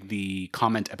 like the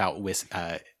comment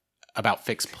about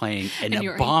Fix playing an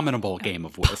abominable game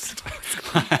of whist.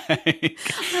 I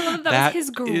love that was his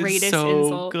greatest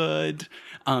insult. Good.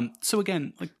 So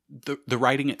again, like the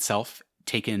writing itself,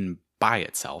 taken by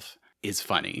itself, is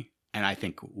funny and I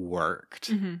think worked.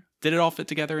 Did it all fit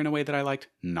together in a way that I liked?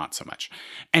 Not so much.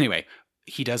 Anyway,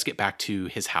 he does get back to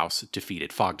his house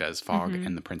defeated. Fogg does. Fogg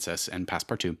and the princess and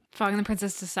Passepartout. Fogg and the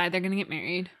princess decide they're going to get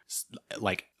married.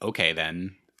 Like, okay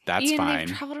then. That's Ian, fine.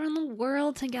 They've traveled around the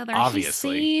world together.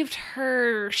 Obviously. He saved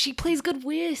her. She plays good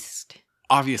whist.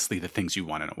 Obviously the things you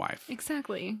want in a wife.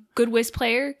 Exactly. Good whist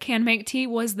player, can make tea,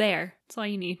 was there. That's all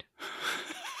you need.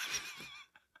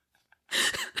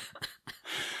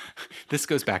 This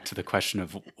goes back to the question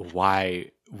of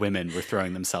why women were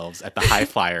throwing themselves at the high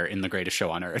flyer in The Greatest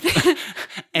Show on Earth.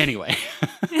 Anyway.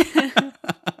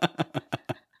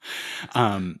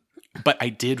 But I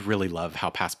did really love how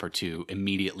Passepartout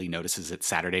immediately notices it's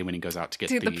Saturday when he goes out to get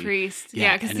the priest.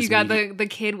 Yeah, because you got the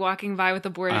kid walking by with the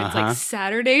board and it's like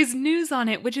Saturday's news on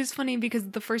it, which is funny because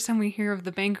the first time we hear of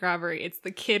the bank robbery, it's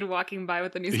the kid walking by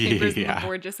with the newspapers and the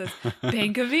board just says,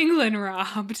 Bank of England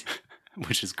robbed.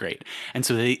 Which is great. And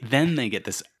so they get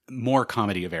this more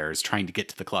comedy of errors trying to get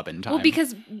to the club in time. Well,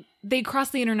 because they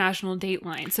crossed the international date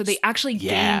line, so they actually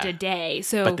gained a day.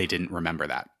 But they didn't remember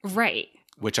that. Right.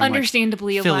 Which I'm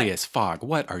understandably like, Phileas Fogg,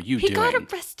 what are you doing? He got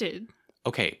arrested.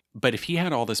 Okay, but if he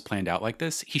had all this planned out like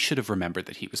this, he should have remembered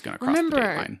that he was going to cross the date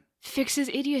line. Fix's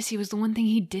idiocy was the one thing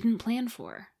he didn't plan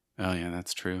for. Oh yeah,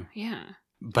 that's true. Yeah.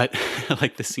 But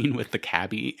like the scene with the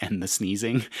cabbie and the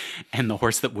sneezing and the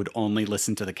horse that would only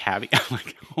listen to the cabbie, I'm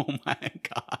like, oh my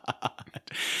God,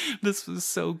 this was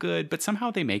so good. But somehow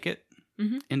they make it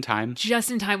in time. Just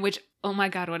in time, which, oh my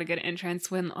God, what a good entrance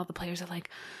when all the players are like,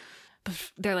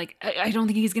 but they're like, I don't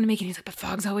think he's going to make it. He's like, but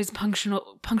Fogg's always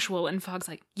punctual. And Fogg's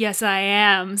like, yes, I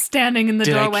am, standing in the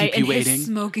doorway in his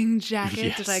smoking jacket.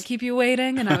 Yes. Did I keep you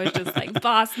waiting? And I was just like,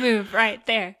 boss move right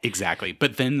there. Exactly.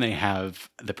 But then they have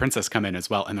the princess come in as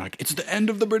well. And they're like, it's the end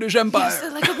of the British Empire.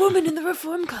 Yes, like a woman in the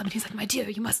Reform Club. And he's like, my dear,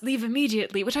 you must leave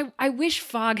immediately. Which I wish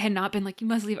Fogg had not been like, you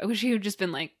must leave. I wish he had just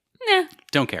been like, nah.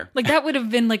 Don't care. Like, that would have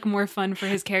been, like, more fun for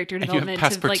his character development. And you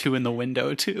have Passepartout in the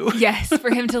window, too. Yes, for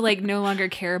him to, like, no longer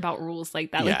care about rules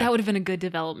like that. Like, that would have been a good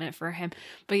development for him.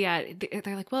 But, yeah,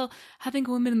 they're like, well, having a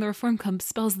woman in the Reform Club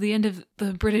spells the end of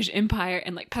the British Empire.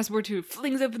 And, like, Passepartout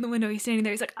flings open the window. He's standing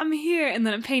there. He's like, I'm here. And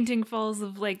then a painting falls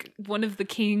of, like, one of the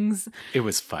kings. It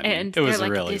was funny. And it was like,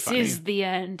 really this funny. This is the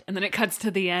end. And then it cuts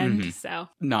to the end, so.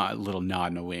 Not a little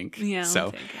nod and a wink. Yeah,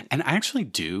 so, and I actually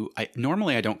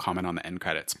normally I don't comment on the end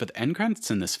credits, but the end credits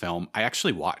in this film, I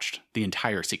actually watched the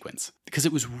entire sequence because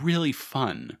it was really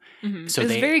fun. Mm-hmm. So it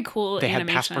was very cool. They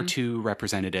animation. had Passepartout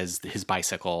represented as his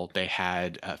bicycle. They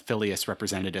had Phileas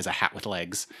represented as a hat with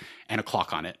legs and a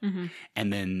clock on it. Mm-hmm.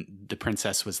 And then the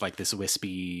princess was like this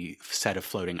wispy set of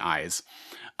floating eyes.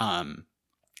 And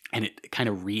it kind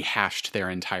of rehashed their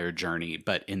entire journey,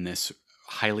 but in this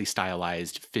highly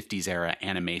stylized 50s era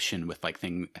animation with like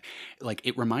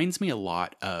it reminds me a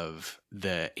lot of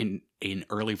an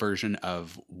early version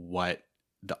of what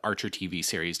the Archer TV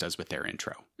series does with their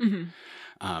intro.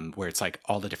 Mm-hmm. Where it's like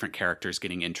all the different characters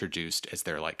getting introduced as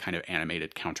their like kind of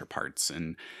animated counterparts,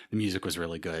 and the music was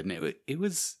really good, and it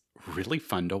was really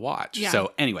fun to watch. Yeah.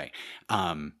 So anyway,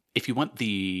 if you want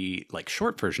the like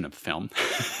short version of the film,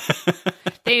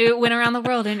 they went around the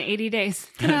world in 80 days.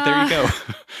 There you go.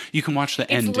 You can watch the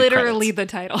end. It's literally the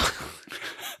title.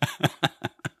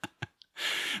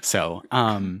 So,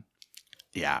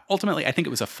 yeah, ultimately, I think it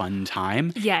was a fun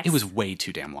time. Yes. It was way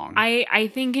too damn long. I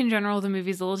think in general, the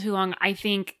movie's a little too long. I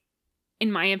think,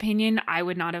 in my opinion, I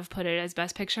would not have put it as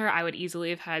Best Picture. I would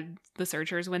easily have had The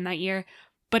Searchers win that year.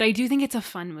 But I do think it's a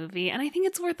fun movie, and I think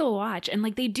it's worth a watch. And,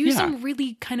 like, they do some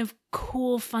really kind of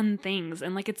cool, fun things.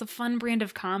 And, like, it's a fun brand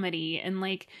of comedy. And,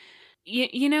 like,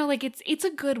 you know, like, it's a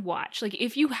good watch. Like,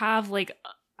 if you have, like,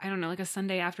 I don't know, like a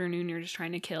Sunday afternoon you're just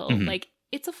trying to kill, like,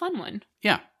 it's a fun one.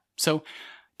 Yeah. So,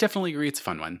 definitely agree it's a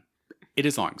fun one. It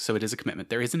is long, so it is a commitment.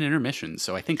 There is an intermission,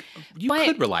 so I think you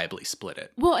could reliably split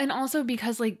it. Well, and also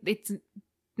because, like, it's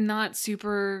not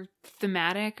super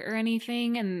thematic or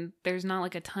anything, and there's not,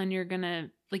 like, a ton you're gonna...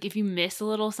 Like, if you miss a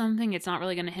little something, it's not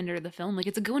really going to hinder the film. Like,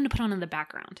 it's a good one to put on in the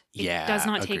background. It does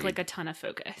not take, like, a ton of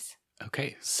focus.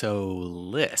 Okay, so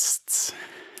lists.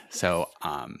 So,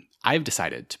 I've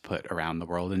decided to put Around the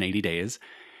World in 80 Days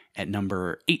at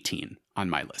number 18 on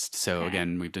my list. So,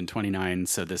 again, we've done 29,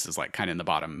 so this is, like, kind of in the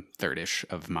bottom third-ish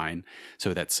of mine.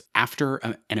 So that's after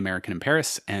An American in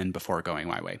Paris and before Going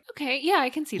My Way. Okay, yeah, I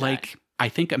can see that. Like, I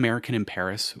think American in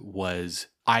Paris was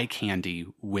eye candy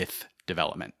with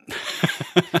development.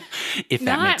 If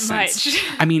that makes sense. Not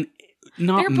much. I mean,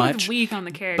 not They're much. Both weak on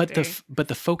the character. But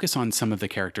the focus on some of the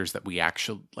characters that we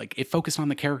actually like, it focused on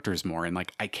the characters more, and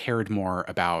like I cared more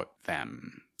about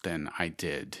them than I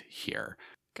did here.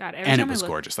 God, and it was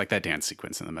gorgeous. Like that dance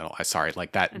sequence in the middle.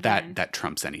 Like that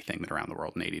trumps anything that Around the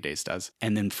World in 80 Days does.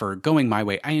 And then for Going My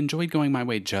Way, I enjoyed Going My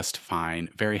Way just fine.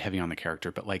 Very heavy on the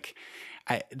character, but like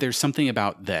there's something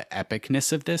about the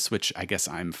epicness of this, which I guess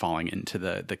I'm falling into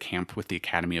the camp with the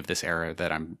Academy of this era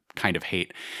that I'm kind of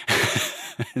hate.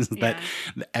 That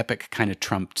the epic kind of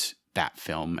trumped that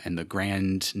film, and the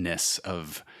grandness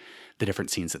of the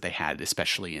different scenes that they had,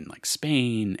 especially in like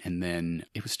Spain. And then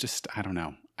it was just, I don't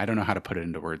know how to put it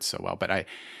into words so well, but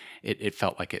it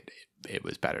felt like it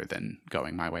was better than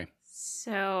Going My Way.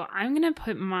 So I'm going to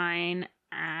put mine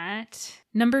at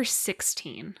number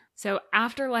 16. So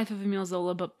after Life of Emile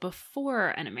Zola, but before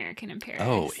An American in Paris.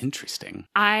 Oh, interesting.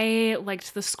 I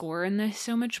liked the score in this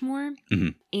so much more. Mm-hmm.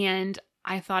 And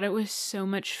I thought it was so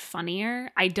much funnier.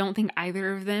 I don't think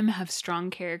either of them have strong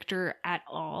character at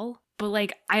all. But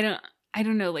like, I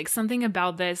don't know, like something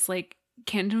about this, like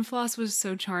Cantinflas was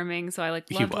so charming. So I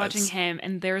like loved watching him.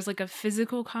 And there's like a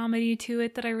physical comedy to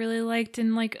it that I really liked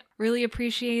and like really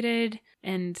appreciated.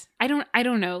 And I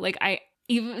don't know, like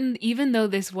even though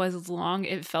this was long,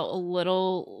 it felt a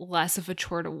little less of a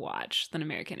chore to watch than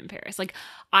American in Paris. Like,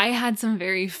 I had some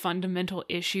very fundamental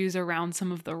issues around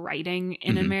some of the writing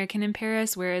in American in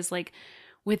Paris, whereas, like,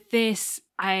 with this,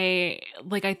 I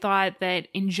thought that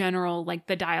in general, like,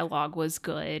 the dialogue was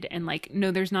good, and, like,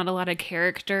 no, there's not a lot of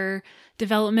character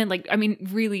development. Like, I mean,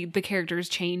 really, the characters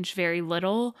change very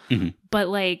little, but,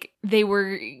 like, they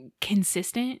were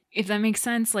consistent, if that makes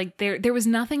sense. Like, there was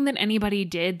nothing that anybody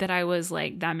did that I was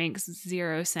like, that makes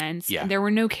zero sense. Yeah. There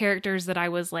were no characters that I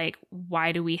was like,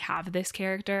 why do we have this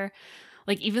character?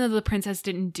 like, even though the princess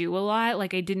didn't do a lot,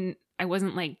 like, I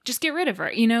wasn't like, just get rid of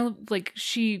her, you know? Like,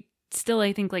 she still,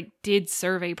 I think, like, did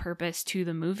serve a purpose to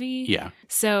the movie. Yeah.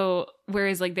 So,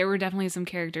 whereas, like, there were definitely some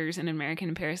characters in American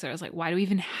in Paris that I was like, why do we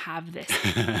even have this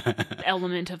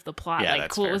element of the plot? Yeah, like,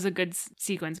 cool, fair. It was a good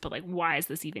sequence, but, like, why is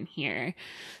this even here?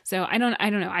 So, I don't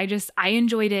know. I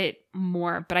enjoyed it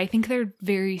more, but I think they're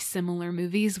very similar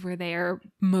movies where they are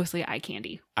mostly eye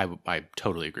candy. I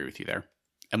totally agree with you there.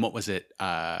 And what was it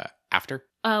after?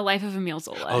 Life of Emile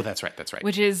Zola. Oh, that's right.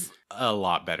 Which is a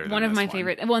lot better than one of my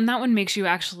favorite. Well, and that one makes you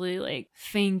actually like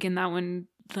think, and that one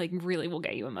like really will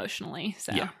get you emotionally.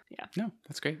 So yeah. No,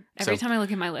 that's great. Every time I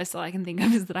look at my list, all I can think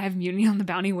of is that I have Mutiny on the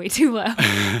Bounty way too low.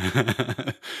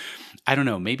 I don't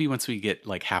know. Maybe once we get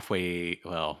like halfway,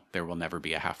 well, there will never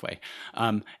be a halfway.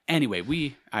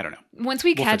 Anyway, I don't know. Once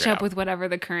we'll catch up with whatever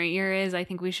the current year is, I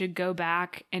think we should go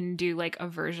back and do like a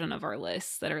version of our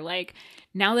lists that are like,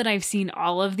 now that I've seen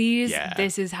all of these,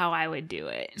 this is how I would do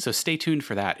it. So stay tuned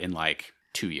for that in like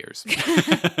 2 years.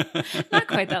 Not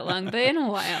quite that long, but in a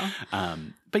while.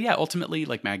 But yeah, ultimately,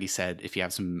 like Maggie said, if you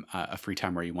have some a free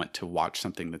time where you want to watch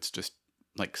something that's just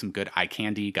like some good eye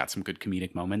candy, got some good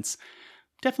comedic moments,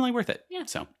 definitely worth it. Yeah.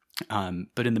 So,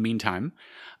 but in the meantime,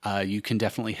 you can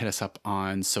definitely hit us up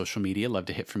on social media. Love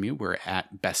to hear from you. We're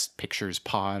at Best Pictures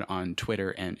Pod on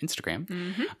Twitter and Instagram.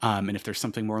 Mm-hmm. And if there's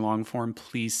something more long form,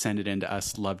 please send it in to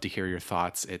us. Love to hear your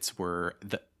thoughts. We're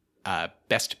the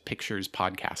Best Pictures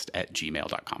Podcast at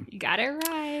gmail.com. You got it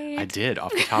right. I did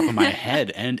off the top of my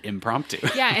head and impromptu.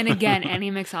 Yeah. And again,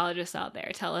 any mixologists out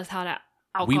there, tell us how to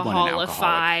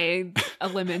alcoholify a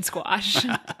lemon squash.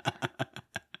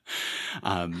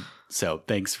 So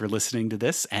thanks for listening to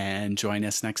this, and join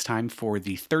us next time for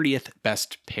the 30th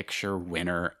Best Picture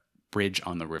winner, Bridge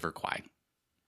on the River Kwai.